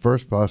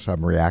 First blush,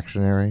 I'm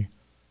reactionary,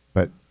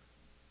 but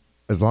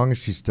as long as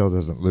she still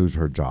doesn't lose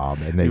her job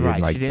and they Right,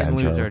 didn't like she didn't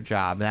bench lose her. her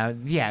job. Now,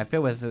 yeah, if it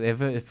was,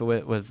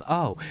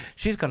 oh,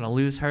 she's going to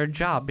lose her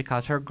job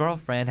because her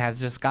girlfriend has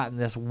just gotten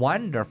this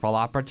wonderful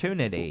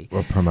opportunity.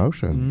 Well,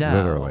 promotion, No.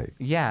 literally.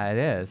 Yeah, it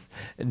is.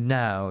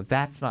 No,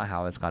 that's not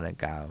how it's going to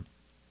go.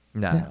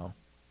 No. No.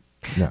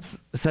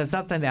 So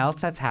something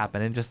else that's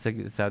happening,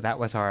 so that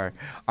was our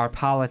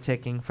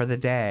politicking for the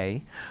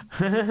day.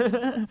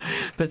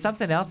 But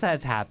something else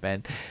that's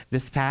happened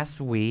this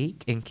past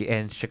week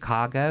in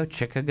Chicago,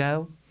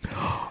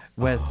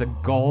 was the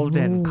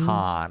Golden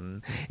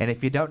Con. And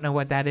if you don't know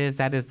what that is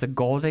the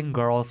Golden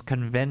Girls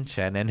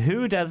Convention. And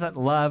who doesn't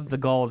love the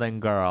Golden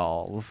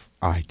Girls?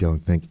 I don't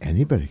think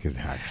anybody could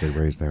actually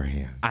raise their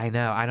hand. I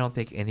know. I don't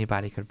think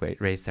anybody could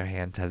raise their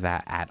hand to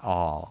that at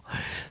all.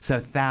 So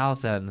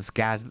thousands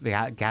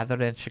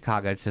gathered in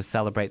Chicago to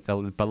celebrate the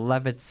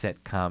beloved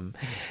sitcom,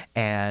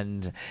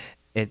 and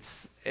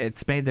it's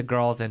made the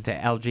girls into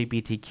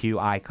LGBTQ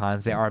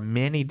icons. There are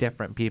many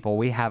different people.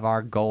 We have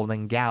our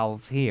Golden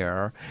Gals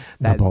here.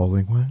 The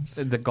bowling ones?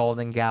 The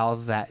Golden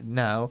Gals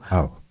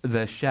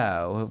the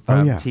show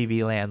from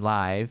TV Land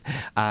Live.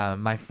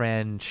 My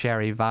friend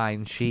Sherry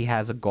Vine, she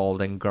has a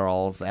Golden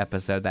Girls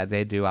episode that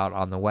they do out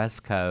on the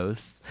West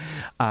Coast.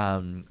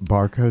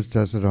 Barcodes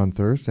does it on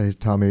Thursdays.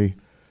 Tommy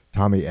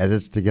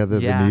edits together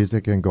the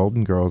music and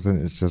Golden Girls,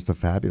 and it's just a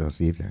fabulous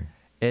evening.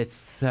 It's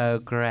so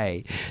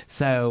great.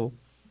 So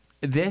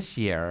this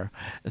year,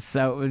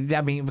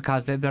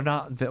 because they're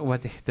not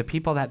the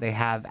people that they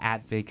have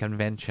at the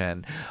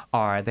convention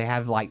they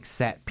have like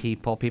set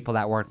people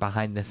that work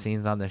behind the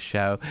scenes on the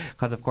show,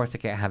 because of course they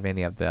can't have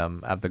any of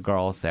the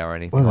girls there or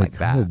anything like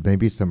that. Well,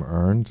 maybe some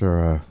urns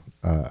or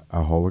a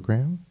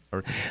hologram.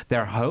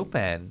 They're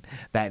hoping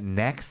that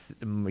next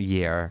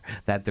year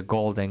that the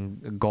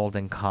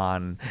Golden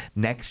Con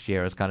next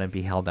year is going to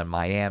be held in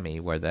Miami,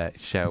 where the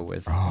show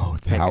was. Oh,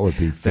 that would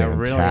be fantastic. They're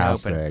really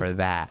hoping for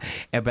that.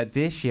 But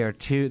this year,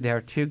 there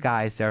are two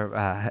guys. There,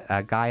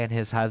 a guy and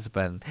his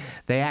husband.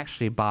 They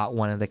actually bought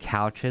one of the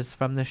couches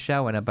from the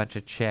show and a bunch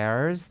of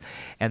chairs,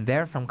 and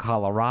they're from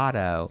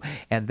Colorado,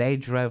 and they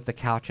drove the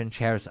couch and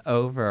chairs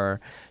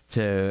over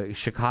to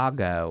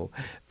Chicago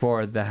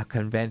for the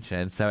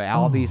convention. So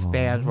all these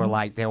fans were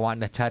like, they're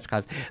wanting to touch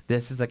because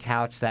this is a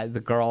couch that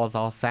the girls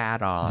all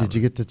sat on. Did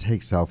you get to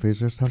take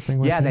selfies or something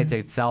with they it?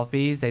 did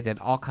selfies. They did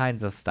all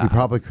kinds of stuff. You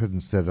probably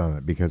couldn't sit on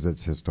it because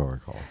it's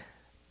historical.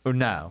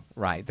 No,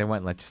 right. They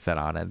wouldn't let you sit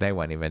on it. They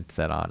wouldn't even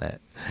sit on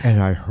it.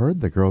 And I heard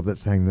the girl that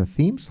sang the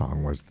theme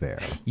song was there.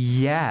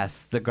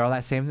 Yes, the girl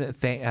that sang the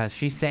thing,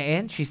 she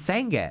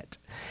sang it.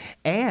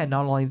 And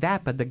not only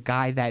that, but the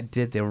guy that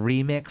did the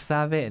remix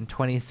of it in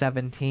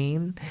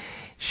 2017,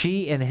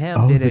 she and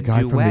him did a duet. Oh, the guy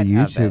from the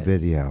YouTube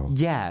video.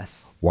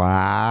 Yes.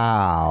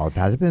 Wow,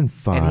 that'd have been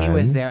fun. And he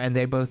was there, and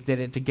they both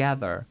did it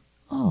together.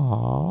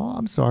 Oh,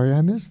 I'm sorry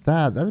I missed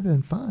that. That'd have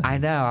been fun. I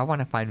know. I want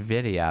to find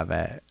video of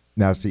it.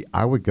 Now, see,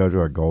 I would go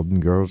to a Golden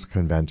Girls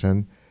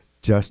convention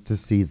just to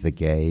see the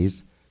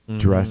gays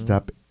dressed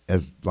up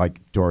as,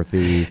 like,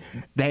 Dorothy.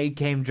 They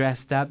came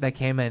dressed up. They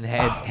came in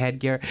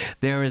headgear.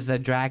 There was a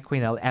drag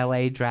queen, a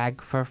L.A. drag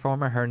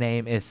performer. Her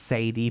name is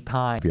Sadie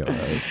Pine.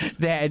 Fabulous.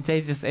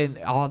 They just, in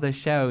all the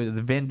show,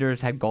 the vendors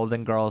had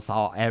Golden Girls,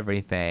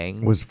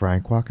 everything. Was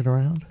Frank walking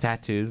around?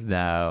 Tattoos?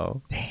 No.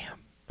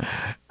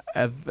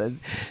 Damn.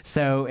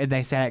 So, and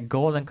they said at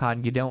Golden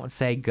Con, you don't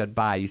say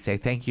goodbye. You say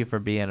thank you for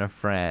being a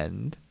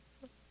friend.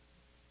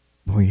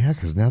 Well, yeah,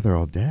 because now they're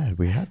all dead.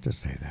 We have to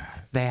say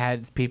that. They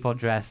had people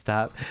dressed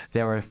up.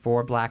 There were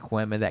 4 black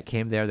women that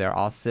came there. They're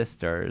all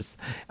sisters.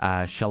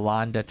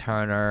 Shalonda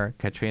Turner,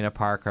 Katrina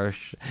Parker.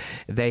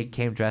 They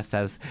came dressed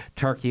as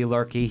Turkey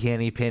Lurkey,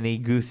 Henny Penny,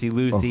 Goosey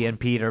Lucy, and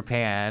Peter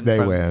Pan. They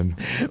win.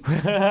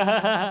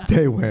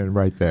 They win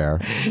right there.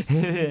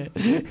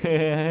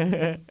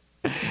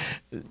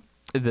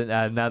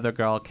 Another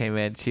girl came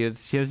in. She was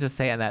just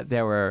saying that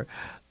there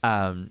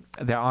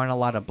aren't a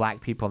lot of black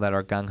people that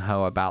are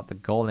gung-ho about the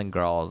Golden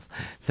Girls,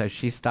 so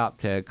she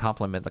stopped to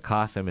compliment the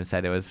costume and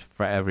said it was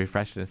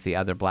refreshing to see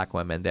other black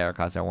women there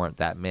because there weren't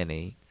that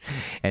many.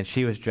 And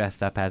she was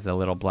dressed up as a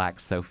little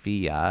black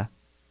Sophia.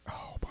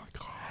 Oh my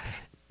God.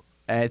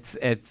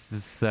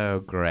 It's so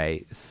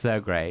great.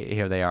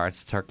 Here they are.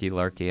 It's Turkey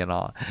Lurkey and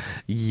all.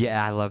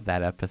 Yeah, I love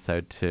that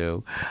episode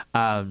too.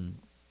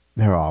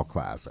 They're all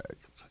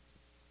classics.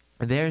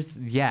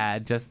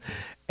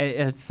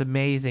 It's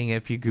amazing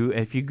if you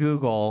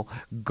Google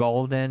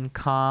Golden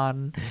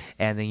Con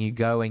and then you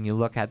go and you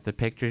look at the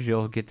pictures,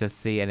 you'll get to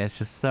see, and it's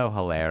just so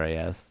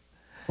hilarious.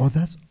 Oh,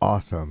 that's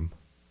awesome.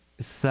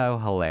 So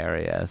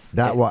hilarious.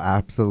 That will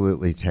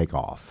absolutely take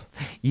off.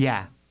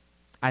 Yeah.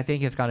 I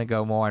think it's going to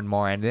go more and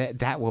more, and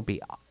that will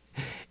be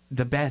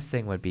the best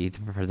thing would be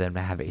for them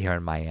to have it here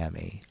in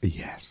Miami.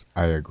 Yes,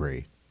 I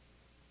agree.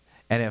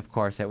 And of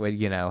course it would,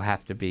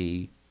 have to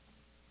be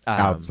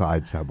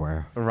outside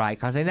somewhere. Right,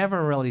 because they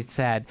never really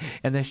said,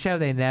 in the show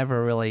they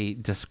never really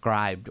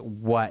described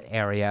what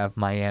area of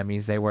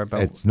Miami's they were. But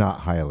it's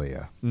not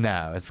Hialeah.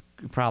 No, it's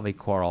probably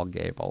Coral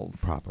Gables.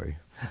 Probably.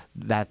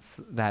 That's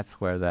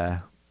where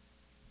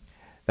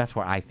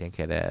I think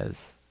it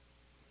is.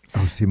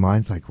 Oh, see,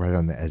 mine's like right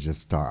on the edge of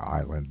Star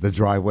Island. The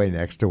driveway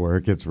next to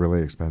work, it's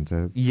really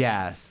expensive.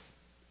 Yes.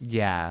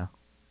 Yeah.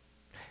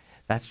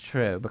 That's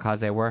true, because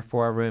they were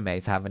 4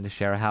 roommates having to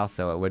share a house,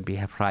 so it would be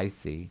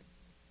pricey.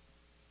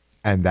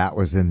 And that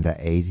was in the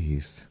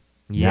 80s.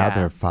 Yeah. Now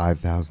they're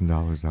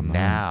 $5,000 a month.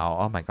 Now,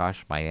 oh my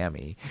gosh,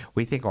 Miami.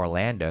 We think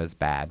Orlando's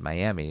bad.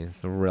 Miami's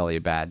really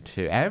bad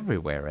too.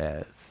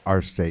 Everywhere is.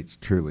 Our state's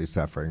truly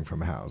suffering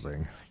from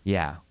housing.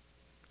 Yeah.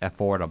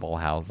 Affordable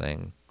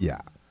housing.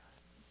 Yeah.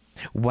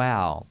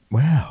 Wow.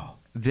 Wow.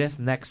 This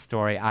next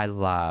story I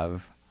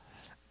love.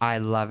 I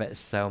love it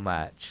so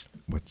much.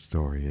 What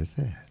story is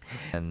it?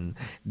 And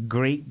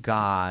Greek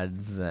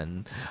gods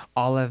and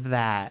all of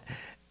that.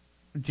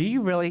 Do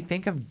you really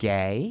think of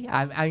gay?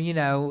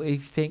 You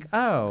think,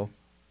 oh.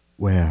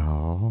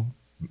 Well,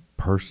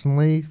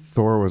 personally,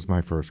 Thor was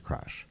my first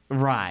crush.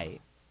 Right.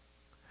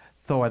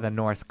 Thor, the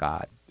Norse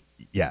god.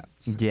 Yes.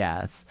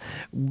 Yes.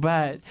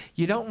 But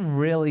you don't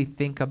really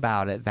think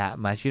about it that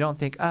much. You don't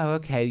think, oh,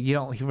 okay, you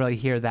don't really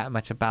hear that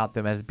much about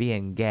them as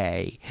being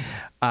gay.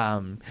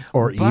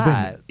 Or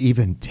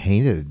even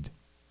tainted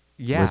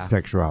with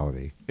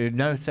sexuality.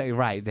 No,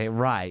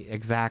 right,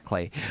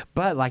 exactly.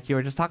 But like you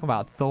were just talking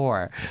about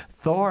Thor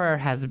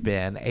has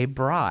been a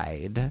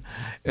bride.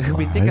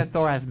 We think of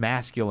Thor as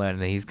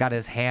masculine. He's got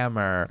his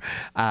hammer.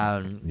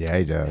 Yeah,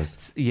 he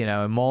does.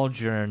 And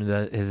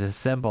Mjolnir is a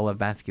symbol of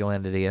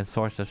masculinity and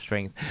source of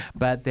strength.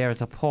 But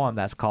there's a poem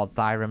that's called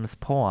Thrym's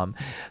poem.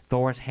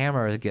 Thor's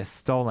hammer gets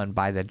stolen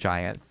by the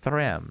giant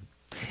Thrym.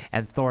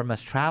 And Thor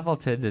must travel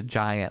to the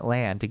giant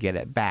land to get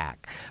it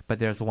back. But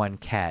there's one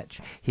catch.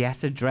 He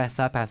has to dress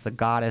up as the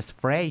goddess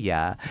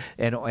Freya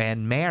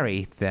and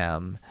marry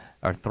Thrym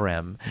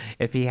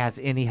if he has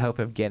any hope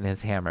of getting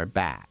his hammer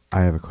back.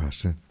 I have a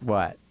question.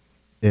 What?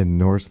 In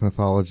Norse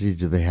mythology,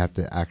 do they have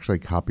to actually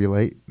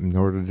copulate in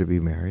order to be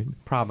married?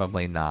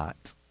 Probably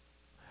not.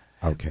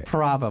 Okay.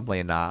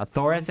 Probably not.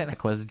 Thor has a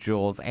necklace,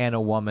 jewels, and a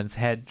woman's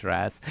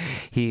headdress.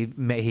 He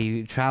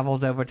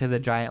travels over to the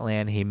giant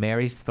land. He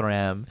marries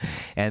Thrym,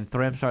 and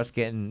Thrym starts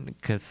getting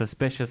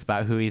suspicious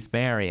about who he's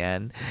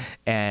marrying,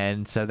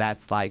 and so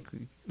that's like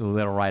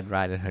Little Red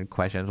Riding Hood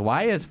questions.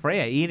 Why is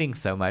Freya eating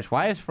so much?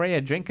 Why is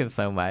Freya drinking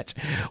so much?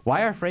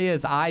 Why are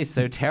Freya's eyes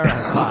so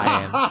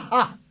terrifying?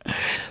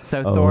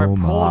 So Thor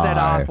pulled it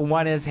off,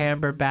 won his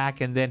hammer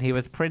back, and then he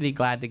was pretty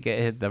glad to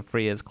get the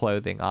Freya's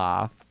clothing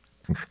off.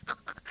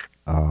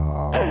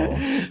 Oh.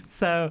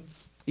 So,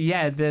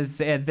 yeah,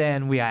 and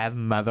then we have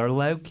Mother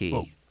Loki.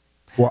 Oh.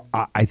 Well,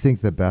 I think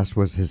the best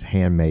was his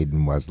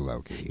handmaiden was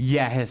Loki.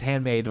 Yeah, his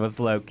handmaid was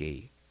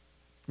Loki.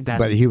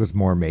 But he was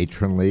more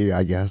matronly,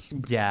 I guess.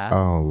 Yeah.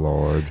 Oh,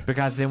 Lord.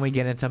 Because then we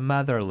get into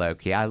Mother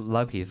Loki.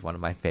 Loki's one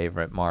of my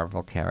favorite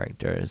Marvel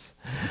characters.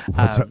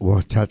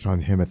 We'll touch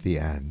on him at the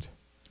end.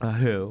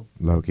 Who?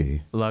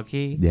 Loki.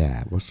 Loki?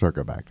 Yeah, we'll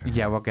circle back to him.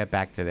 Yeah, we'll get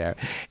back to there.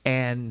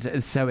 And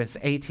so it's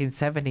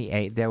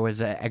 1878. There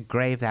was a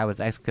grave that was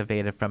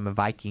excavated from a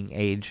Viking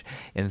age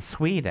in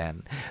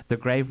Sweden. The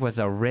grave was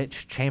a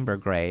rich chamber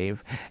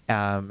grave.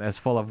 It was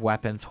full of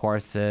weapons,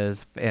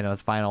 horses, and it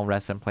was final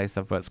resting place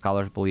of what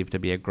scholars believe to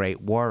be a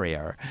great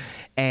warrior.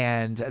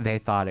 And they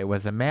thought it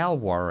was a male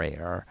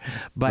warrior.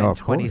 But in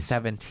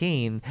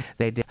 2017,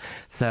 they did.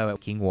 So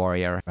King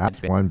Warrior.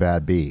 That's one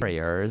bad beat.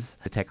 Warriors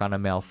to take on a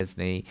male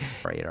Disney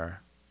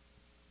warrior.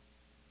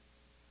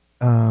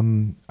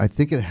 I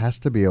think it has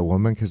to be a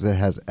woman because it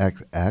has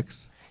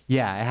XX.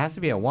 Yeah, it has to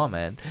be a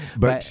woman.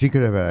 But she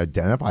could have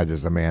identified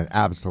as a man,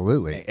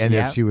 absolutely. And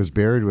if she was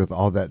buried with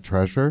all that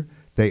treasure,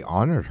 they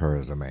honored her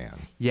as a man.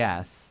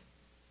 Yes.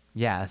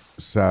 Yes.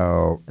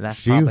 So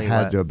she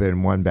had to have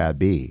been one bad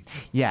bee.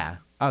 Yeah.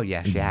 Oh,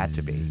 yeah, she had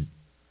to be.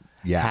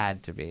 Yeah.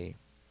 Had to be.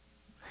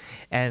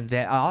 And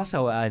then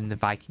also in the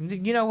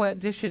Viking, you know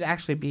what? This should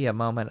actually be a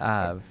moment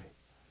of.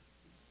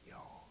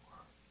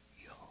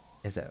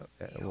 Is it?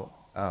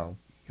 Oh,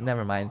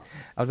 never mind.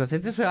 I was going to say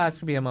this would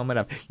actually be a moment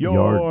of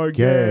your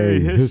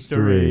gay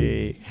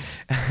history.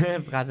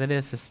 Because it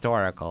is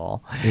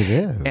historical. It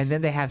is. And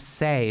then they have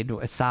Sade,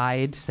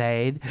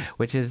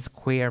 which is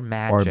queer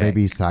magic. Or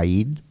maybe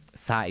Saeed.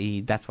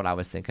 Saeed, that's what I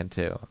was thinking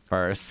too,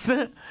 first.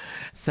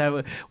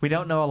 So we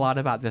don't know a lot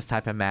about this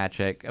type of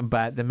magic,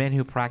 but the men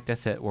who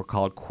practice it were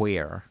called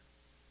queer.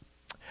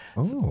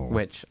 Oh.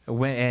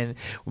 And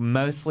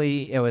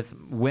mostly, it was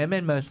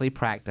women mostly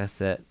practiced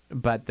it,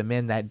 but the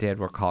men that did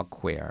were called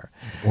queer.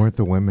 Weren't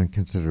the women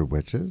considered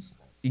witches?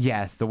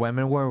 Yes, the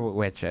women were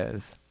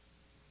witches.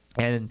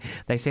 And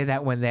they say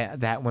that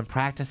when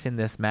practicing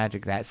this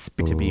magic, that's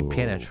to be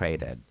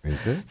penetrated.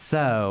 Is it?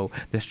 So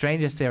the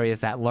strangest theory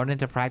is that learning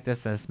to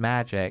practice this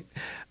magic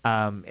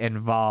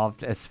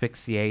involved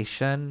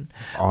asphyxiation.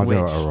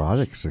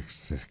 Autoerotic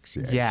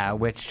asphyxiation. Yeah,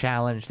 which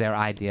challenged their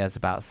ideas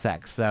about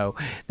sex. So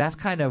that's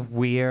kind of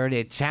weird.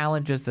 It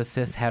challenges the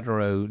cis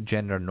hetero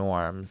gender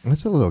norms.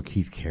 That's a little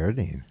Keith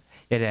Carradine.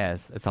 It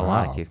is. It's a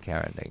lot of Keith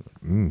Carradine.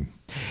 Mm.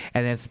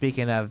 And then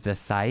speaking of the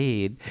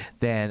Saeed,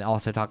 then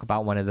also talk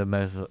about one of the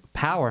most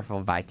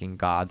powerful Viking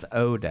gods,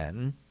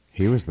 Odin.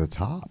 He was the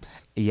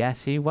tops.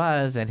 Yes, he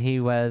was, and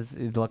he was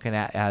looking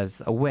at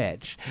as a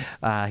witch.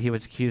 He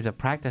was accused of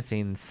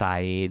practicing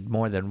Saeed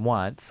more than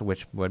once,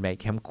 which would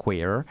make him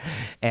queer.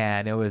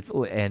 And it was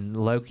in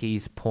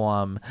Loki's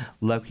poem,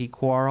 Loki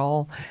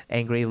Quarrel.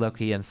 Angry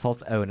Loki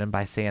insults Odin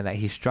by saying that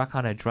he struck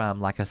on a drum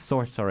like a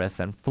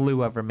sorceress and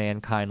flew over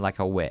mankind like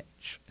a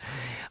witch.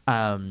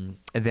 And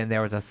then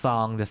there was a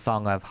song, the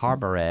Song of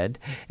Harbared,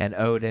 and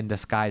Odin,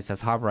 disguised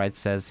as Harbared,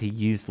 says he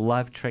used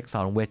love tricks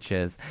on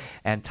witches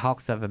and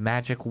talks of a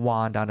magic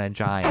wand on a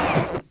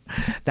giant.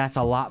 That's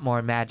a lot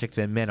more magic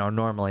than men are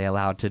normally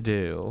allowed to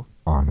do.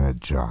 On a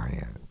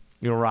giant.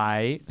 You're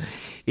right.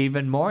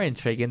 Even more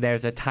intriguing,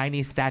 there's a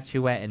tiny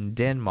statuette in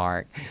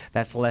Denmark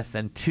that's less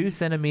than 2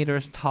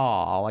 centimeters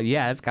tall.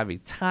 Yeah, it's got to be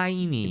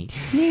tiny.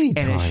 Teeny and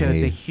tiny. it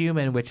shows a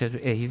human,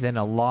 he's in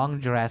a long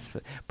dress,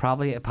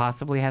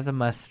 possibly has a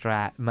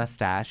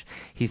mustache.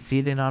 He's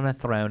seated on a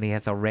throne. He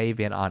has a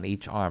raven on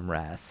each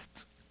armrest.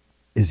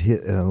 Is he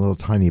in a little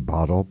tiny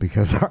bottle?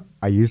 Because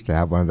I used to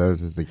have one of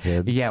those as a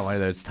kid. Yeah, one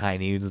of those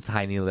tiny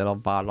little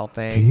bottle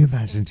things. Can you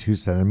imagine 2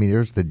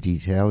 centimeters, the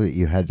detail that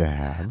you had to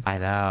have? I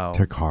know.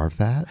 To carve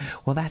that?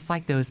 Well, that's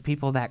like those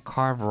people that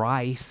carve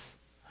rice.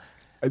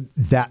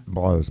 That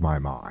blows my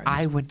mind.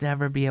 I would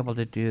never be able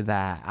to do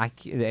that. I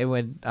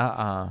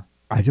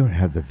don't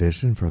have the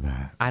vision for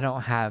that. I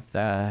don't have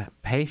the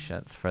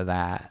patience for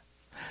that.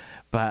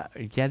 But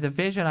yeah, the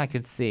vision I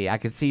could see. I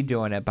could see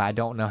doing it, but I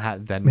don't know how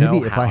to Maybe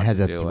if I had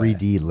a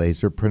 3D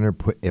laser printer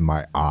put in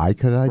my eye,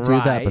 could I do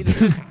that? But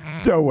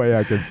there's no way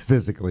I could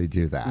physically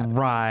do that.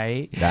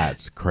 Right.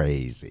 That's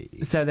crazy.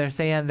 So they're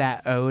saying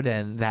that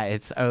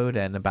it's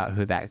Odin, about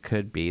who that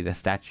could be. The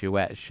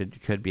statuette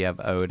could be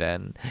of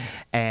Odin.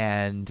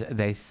 And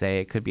they say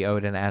it could be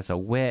Odin as a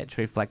witch,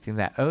 reflecting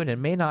that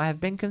Odin may not have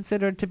been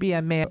considered to be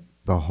a man.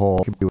 The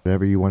whole,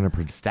 whatever you want to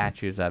produce.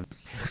 Statues of,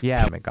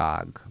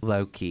 Magog,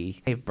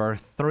 Loki, gave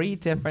birth 3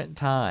 different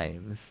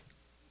times.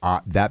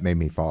 That made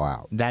me fall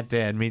out. That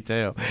did, me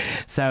too.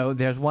 So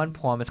there's one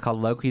poem, it's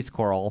called Loki's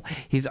Quarrel.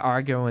 He's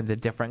arguing with the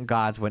different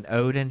gods when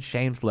Odin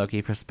shames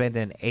Loki for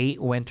spending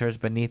 8 winters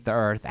beneath the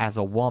earth as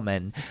a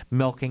woman,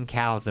 milking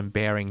cows and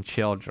bearing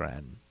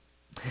children.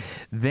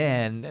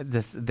 Then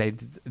they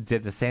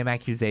did the same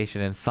accusation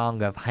in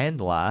Song of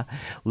Hyndla.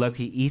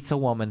 Loki eats a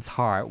woman's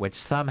heart, which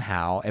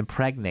somehow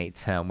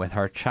impregnates him with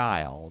her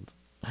child.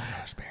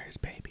 Rosemary's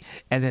Baby.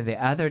 And then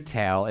the other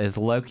tale is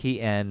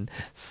Loki and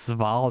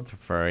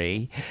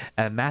Svaldfrey.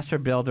 A master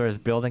builder is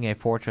building a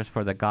fortress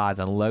for the gods,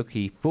 and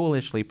Loki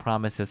foolishly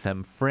promises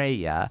him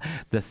Freya,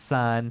 the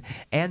sun,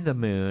 and the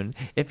moon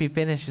if he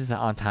finishes it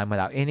on time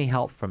without any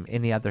help from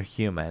any other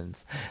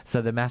humans.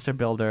 So the master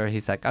builder,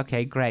 he's like,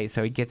 okay, great.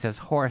 So he gets his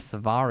horse,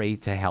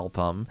 Savari, to help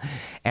him.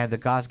 And the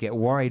gods get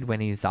worried when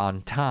he's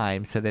on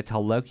time, so they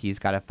tell Loki he's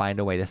got to find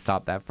a way to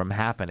stop that from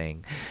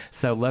happening.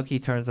 So Loki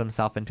turns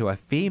himself into a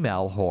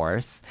female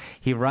horse.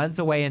 He runs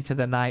away into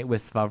the night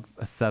with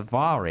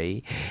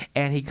Savari,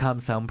 and he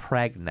comes home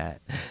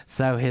pregnant.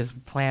 So his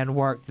plan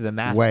worked. The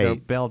master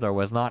builder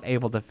was not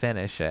able to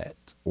finish it.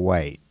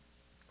 Wait.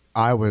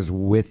 I was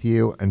with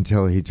you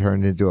until he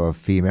turned into a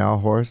female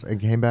horse and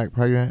came back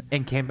pregnant?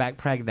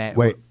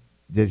 Wait,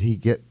 did he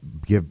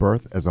give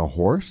birth as a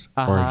horse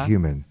or a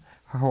human?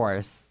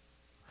 Horse.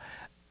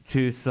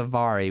 To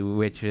Savari,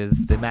 which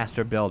is the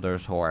master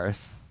builder's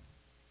horse.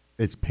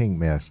 It's pink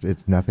mist.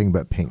 It's nothing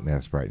but pink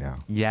mist right now.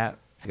 Yeah,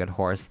 good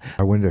horse.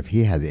 I wonder if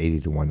he had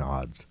 80-1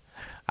 odds.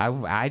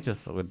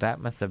 That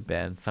must have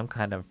been some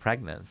kind of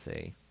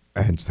pregnancy.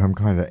 And some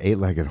kind of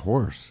 8-legged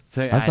horse.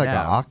 So, that's like an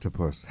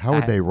octopus. How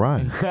would they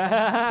run?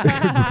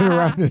 Run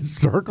around in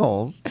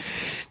circles.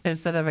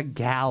 Instead of a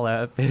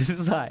gallop,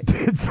 it's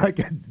like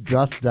a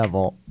dust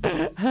devil.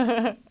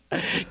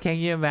 Can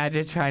you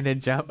imagine trying to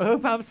jump?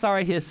 Oop, I'm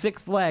sorry, his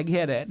sixth leg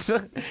hit it.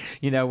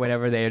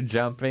 Whenever they're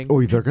jumping.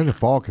 Oh, they're going to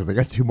fall because they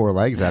got 2 more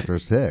legs after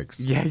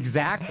 6. Yeah,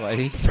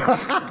 exactly.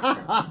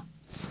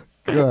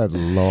 Good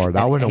Lord.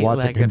 I want to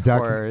watch a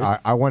Kentucky.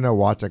 I want to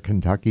watch a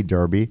Kentucky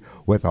Derby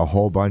with a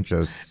whole bunch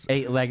of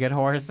 8-legged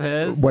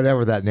horses.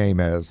 Whatever that name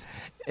is.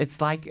 It's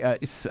like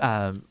Sleipnir.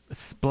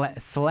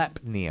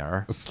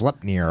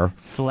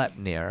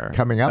 Sleipnir.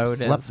 Coming up. Odin's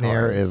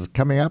Sleipnir horse. is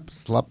coming up.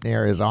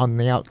 Sleipnir is on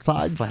the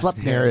outside.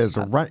 Sleipnir is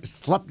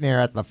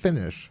Sleipnir at the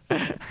finish.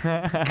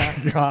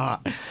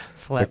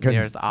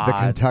 Sleipnir's odds. The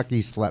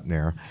Kentucky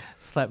Sleipnir.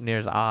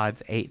 Sleipnir's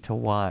odds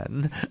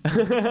 8-1.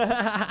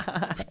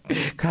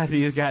 Because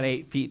he's got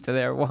 8 feet to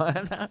their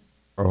 1.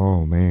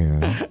 Oh,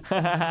 man.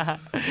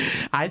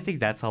 I think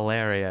that's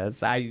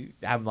hilarious.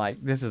 I'm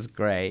like, this is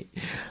great.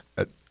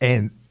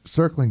 And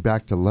circling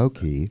back to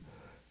Loki,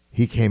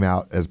 he came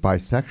out as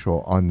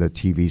bisexual on the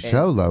TV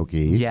show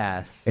Loki.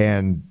 Yes.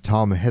 And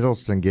Tom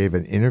Hiddleston gave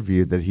an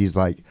interview that he's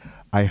like,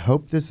 I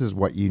hope this is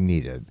what you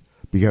needed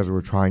because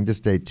we're trying to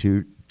stay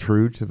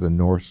true to the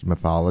Norse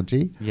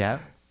mythology.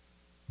 Yep.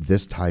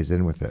 This ties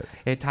in with it.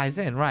 It ties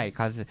in, right?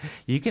 Because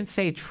you can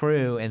stay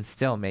true and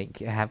still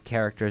have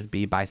characters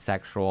be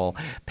bisexual,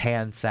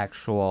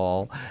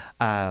 pansexual,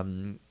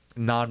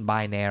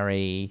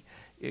 non-binary.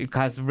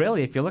 Because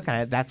really, if you look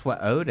at it, that's what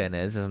Odin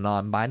is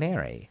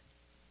non-binary.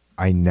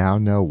 I now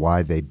know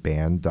why they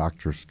banned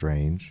Doctor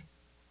Strange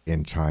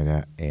in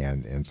China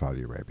and in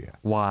Saudi Arabia.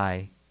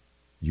 Why?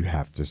 You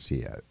have to see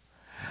it.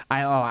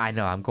 I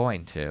know. I'm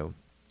going to.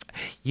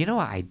 You know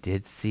what I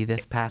did see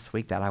this past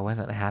week that I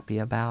wasn't happy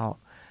about?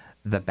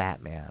 The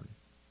Batman.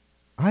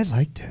 I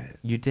liked it.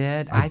 You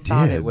did? I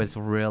thought did. it was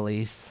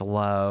really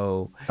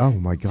slow. Oh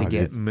my God.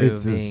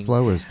 It's as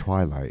slow as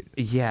Twilight.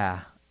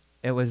 Yeah.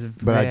 It was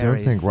But I don't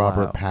think slow.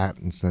 Robert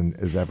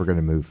Pattinson is ever going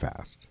to move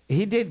fast.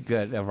 He did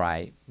good,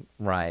 right.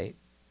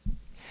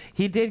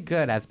 He did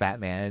good as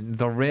Batman.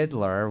 The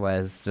Riddler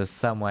was just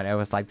someone, it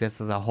was like this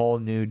is a whole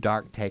new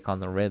dark take on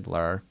the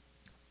Riddler.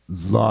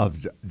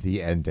 Loved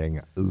the ending.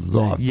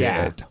 Loved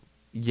it.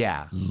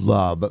 Yeah.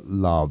 Love.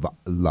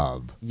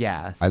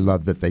 Yes. I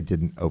love that they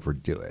didn't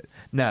overdo it.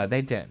 No,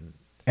 they didn't.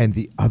 And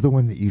the other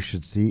one that you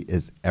should see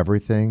is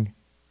Everything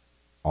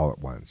All at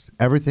Once.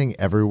 Everything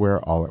Everywhere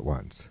All at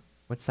Once.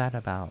 What's that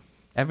about?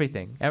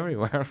 Everything,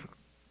 everywhere.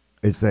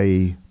 It's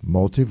a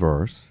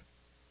multiverse.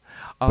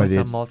 Oh, but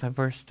it's a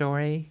multiverse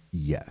story?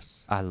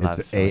 Yes. I love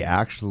It's a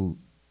actual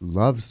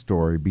love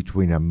story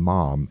between a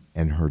mom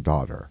and her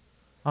daughter.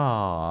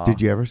 Aww.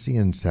 Did you ever see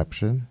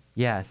Inception?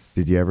 Yes.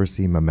 Did you ever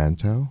see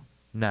Memento?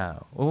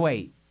 No.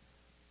 Wait.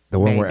 The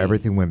one where Maybe.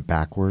 everything went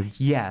backwards?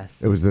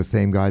 Yes. It was the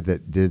same guy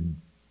that did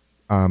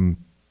Dark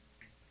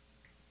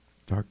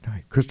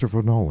Knight,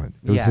 Christopher Nolan.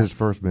 It was Yes. his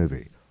first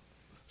movie.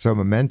 So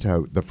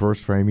Memento, the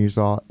first frame you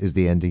saw, is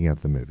the ending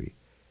of the movie.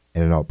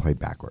 And it all played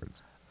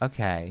backwards.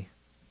 Okay.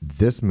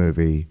 This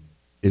movie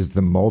is the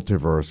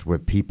multiverse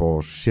with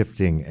people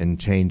shifting and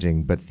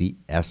changing, but the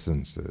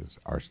essences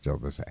are still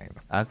the same.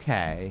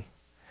 Okay.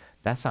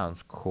 That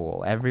sounds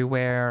cool.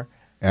 Everywhere.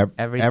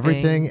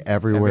 Everything,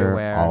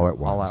 everywhere, all at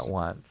once. All at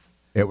once.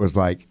 It was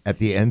like, at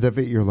the end of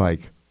it, you're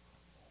like,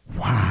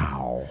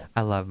 wow.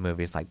 I love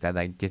movies like that.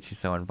 That get you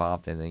so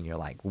involved, and then you're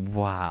like,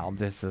 wow,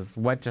 this is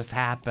what just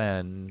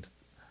happened.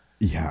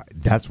 Yeah,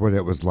 that's what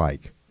it was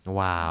like.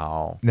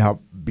 Wow.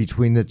 Now,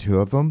 between the two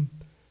of them,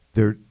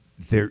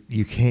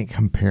 you can't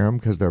compare them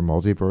because they're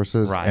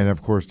multiverses. Right. And,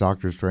 of course,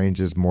 Doctor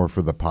Strange is more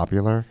for the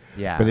popular.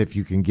 Yeah. But if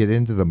you can get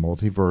into the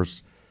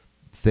multiverse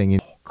thing.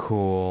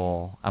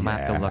 Cool. I'm going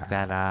to have to look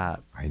that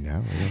up. I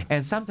know. Yeah.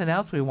 And something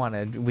else we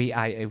wanted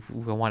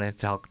to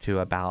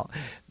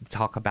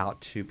talk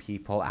about to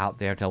people out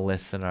there, to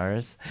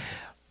listeners.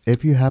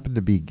 If you happen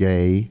to be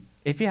gay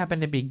if you happen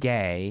to be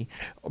gay,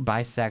 or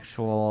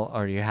bisexual,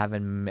 or you're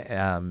having,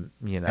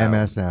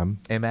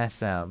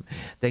 MSM,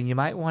 then you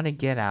might want to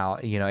get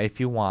out, if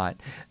you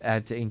want,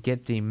 to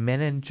get the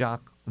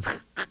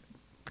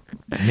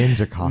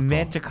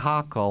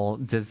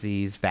meningococcal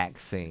disease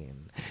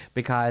vaccine,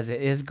 because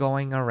it is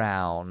going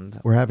around.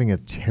 We're having a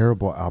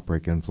terrible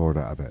outbreak in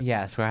Florida of it.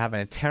 Yes, we're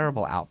having a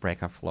terrible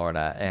outbreak of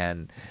Florida,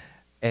 and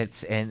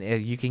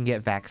you can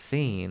get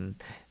vaccine.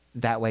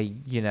 That way,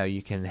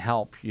 you can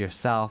help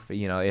yourself, if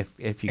you and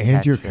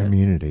catch your it.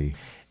 community.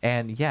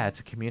 And yeah, it's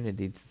a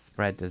community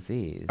spread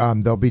disease.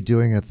 They'll be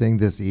doing a thing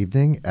this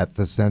evening at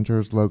the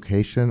center's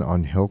location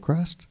on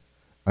Hillcrest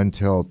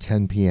until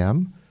 10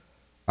 p.m.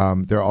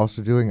 They're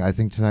also doing, I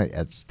think, tonight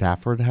at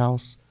Stafford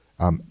House.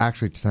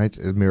 Actually, tonight's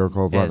is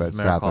Miracle of Love at Miracle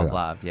Stafford. of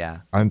Love,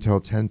 yeah.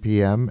 Until 10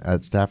 p.m.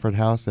 at Stafford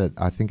House at,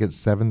 I think it's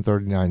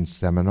 739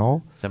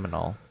 Seminole.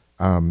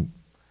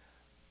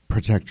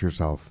 Protect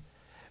yourself.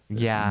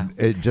 Yeah.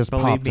 It just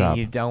Believe popped me, up.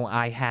 you don't.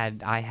 I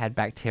had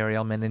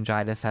bacterial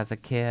meningitis as a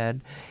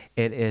kid.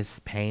 It is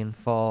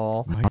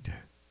painful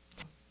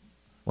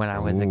when I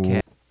was a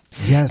kid.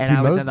 Yeah, And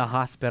I was in the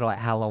hospital at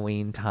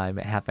Halloween time.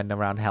 It happened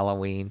around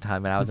Halloween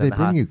time, and I was in the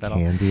hospital. Did they bring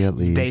you candy at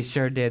least? They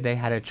sure did. They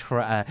had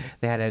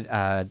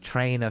a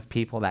train of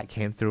people that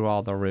came through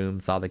all the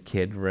rooms, all the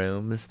kid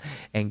rooms,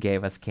 and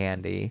gave us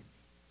candy.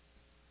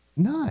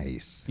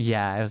 Nice.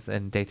 Yeah, it was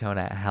in Daytona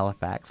at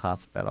Halifax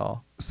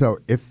Hospital. So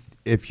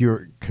if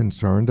you're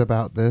concerned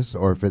about this,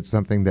 or if it's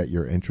something that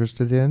you're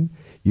interested in,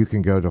 you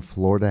can go to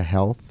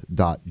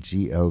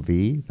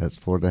floridahealth.gov. That's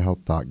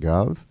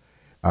floridahealth.gov.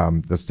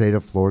 The state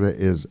of Florida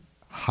is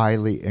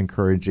highly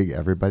encouraging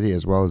everybody,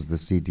 as well as the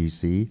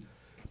CDC,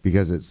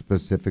 because it's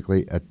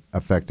specifically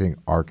affecting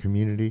our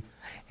community.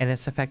 And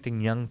it's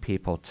affecting young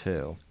people,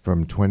 too.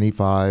 From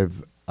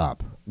 25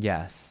 up.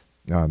 Yes.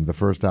 The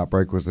first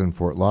outbreak was in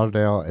Fort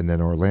Lauderdale, and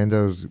then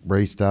Orlando's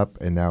raced up,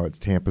 and now it's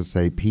Tampa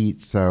St.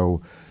 Pete.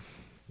 So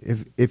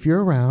if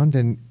you're around,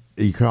 and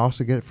you can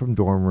also get it from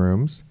dorm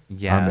rooms.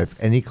 Yes.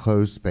 If any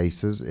closed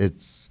spaces,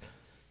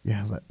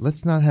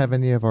 let's not have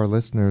any of our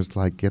listeners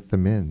get the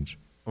minge.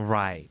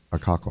 Right. A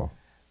cockle.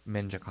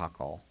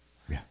 Meningococcal.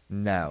 Yeah.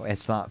 No,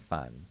 it's not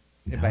fun.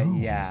 No. But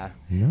yeah.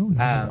 No,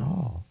 not at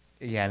all.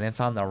 Yeah, and it's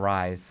on the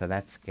rise, so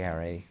that's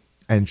scary.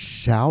 And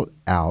shout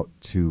out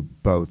to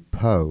both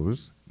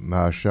Pose,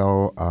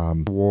 Michelle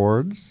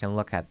Wards, And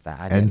look at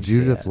that. and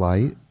Judith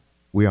Light.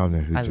 We all know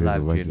who I Judith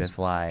love Light Judith is.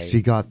 Light.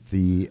 She got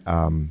the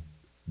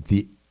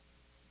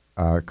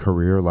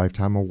Career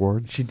Lifetime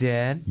Award. She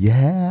did?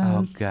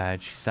 Yes. Oh,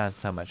 good. She's done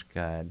so much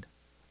good.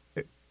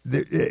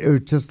 It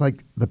was just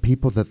the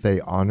people that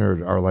they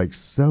honored are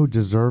so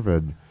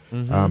deserved.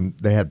 Mm-hmm.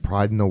 They had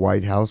Pride in the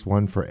White House,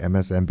 one for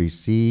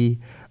MSNBC.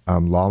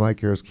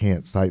 Lawmakers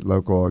can't cite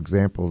local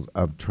examples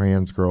of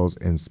trans girls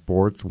in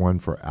sports, one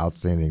for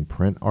outstanding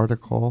print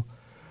article.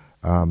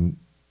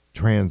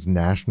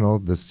 Transnational,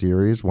 the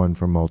series, one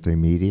for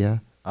multimedia.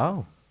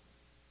 Oh.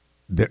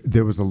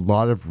 There was a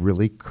lot of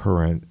really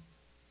current,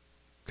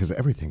 because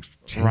everything's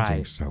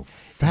changing so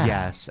fast.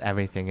 Yes,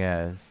 everything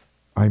is.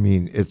 I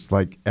mean, it's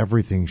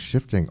everything's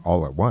shifting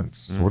all at once,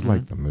 sort of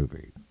like the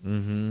movie.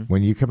 Mm-hmm.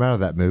 When you come out of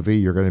that movie,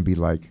 you're going to be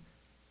like,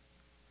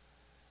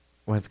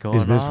 what's going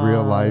on? is this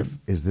real life?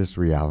 Is this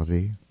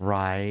reality?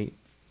 Right.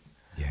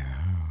 Yeah.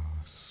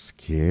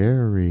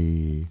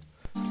 Scary.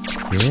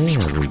 Scary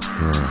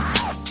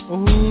girl.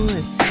 Ooh,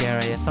 it's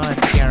scary. It's not as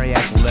scary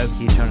as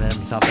Loki turning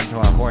himself into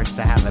a horse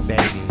to have a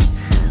baby.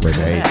 With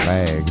 8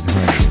 legs,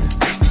 honey.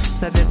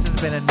 So this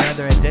has been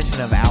another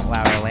edition of Out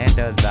Loud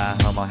Orlando,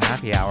 the Homo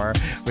Happy Hour.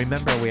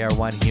 Remember, we are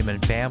one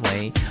human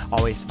family.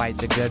 Always fight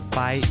the good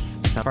fights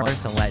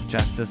first and let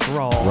justice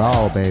roll.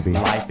 Roll, baby.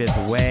 Life is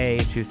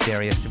way too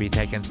serious to be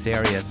taken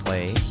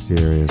seriously.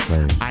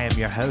 Seriously. I am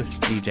your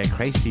host, DJ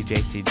Crazy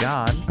JC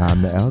John.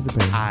 I'm the elder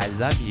baby. I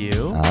love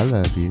you. I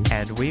love you.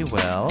 And we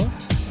will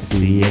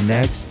See you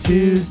next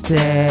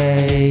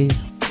Tuesday.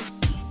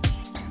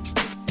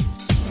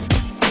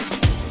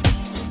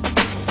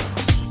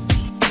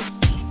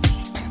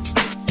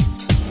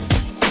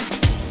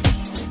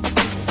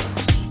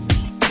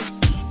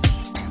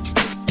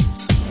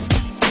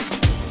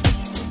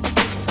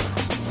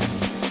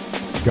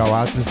 Go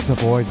out to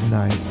Savoy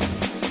tonight.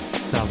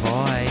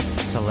 Savoy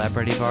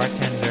Celebrity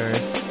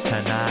Bartenders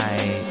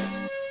tonight.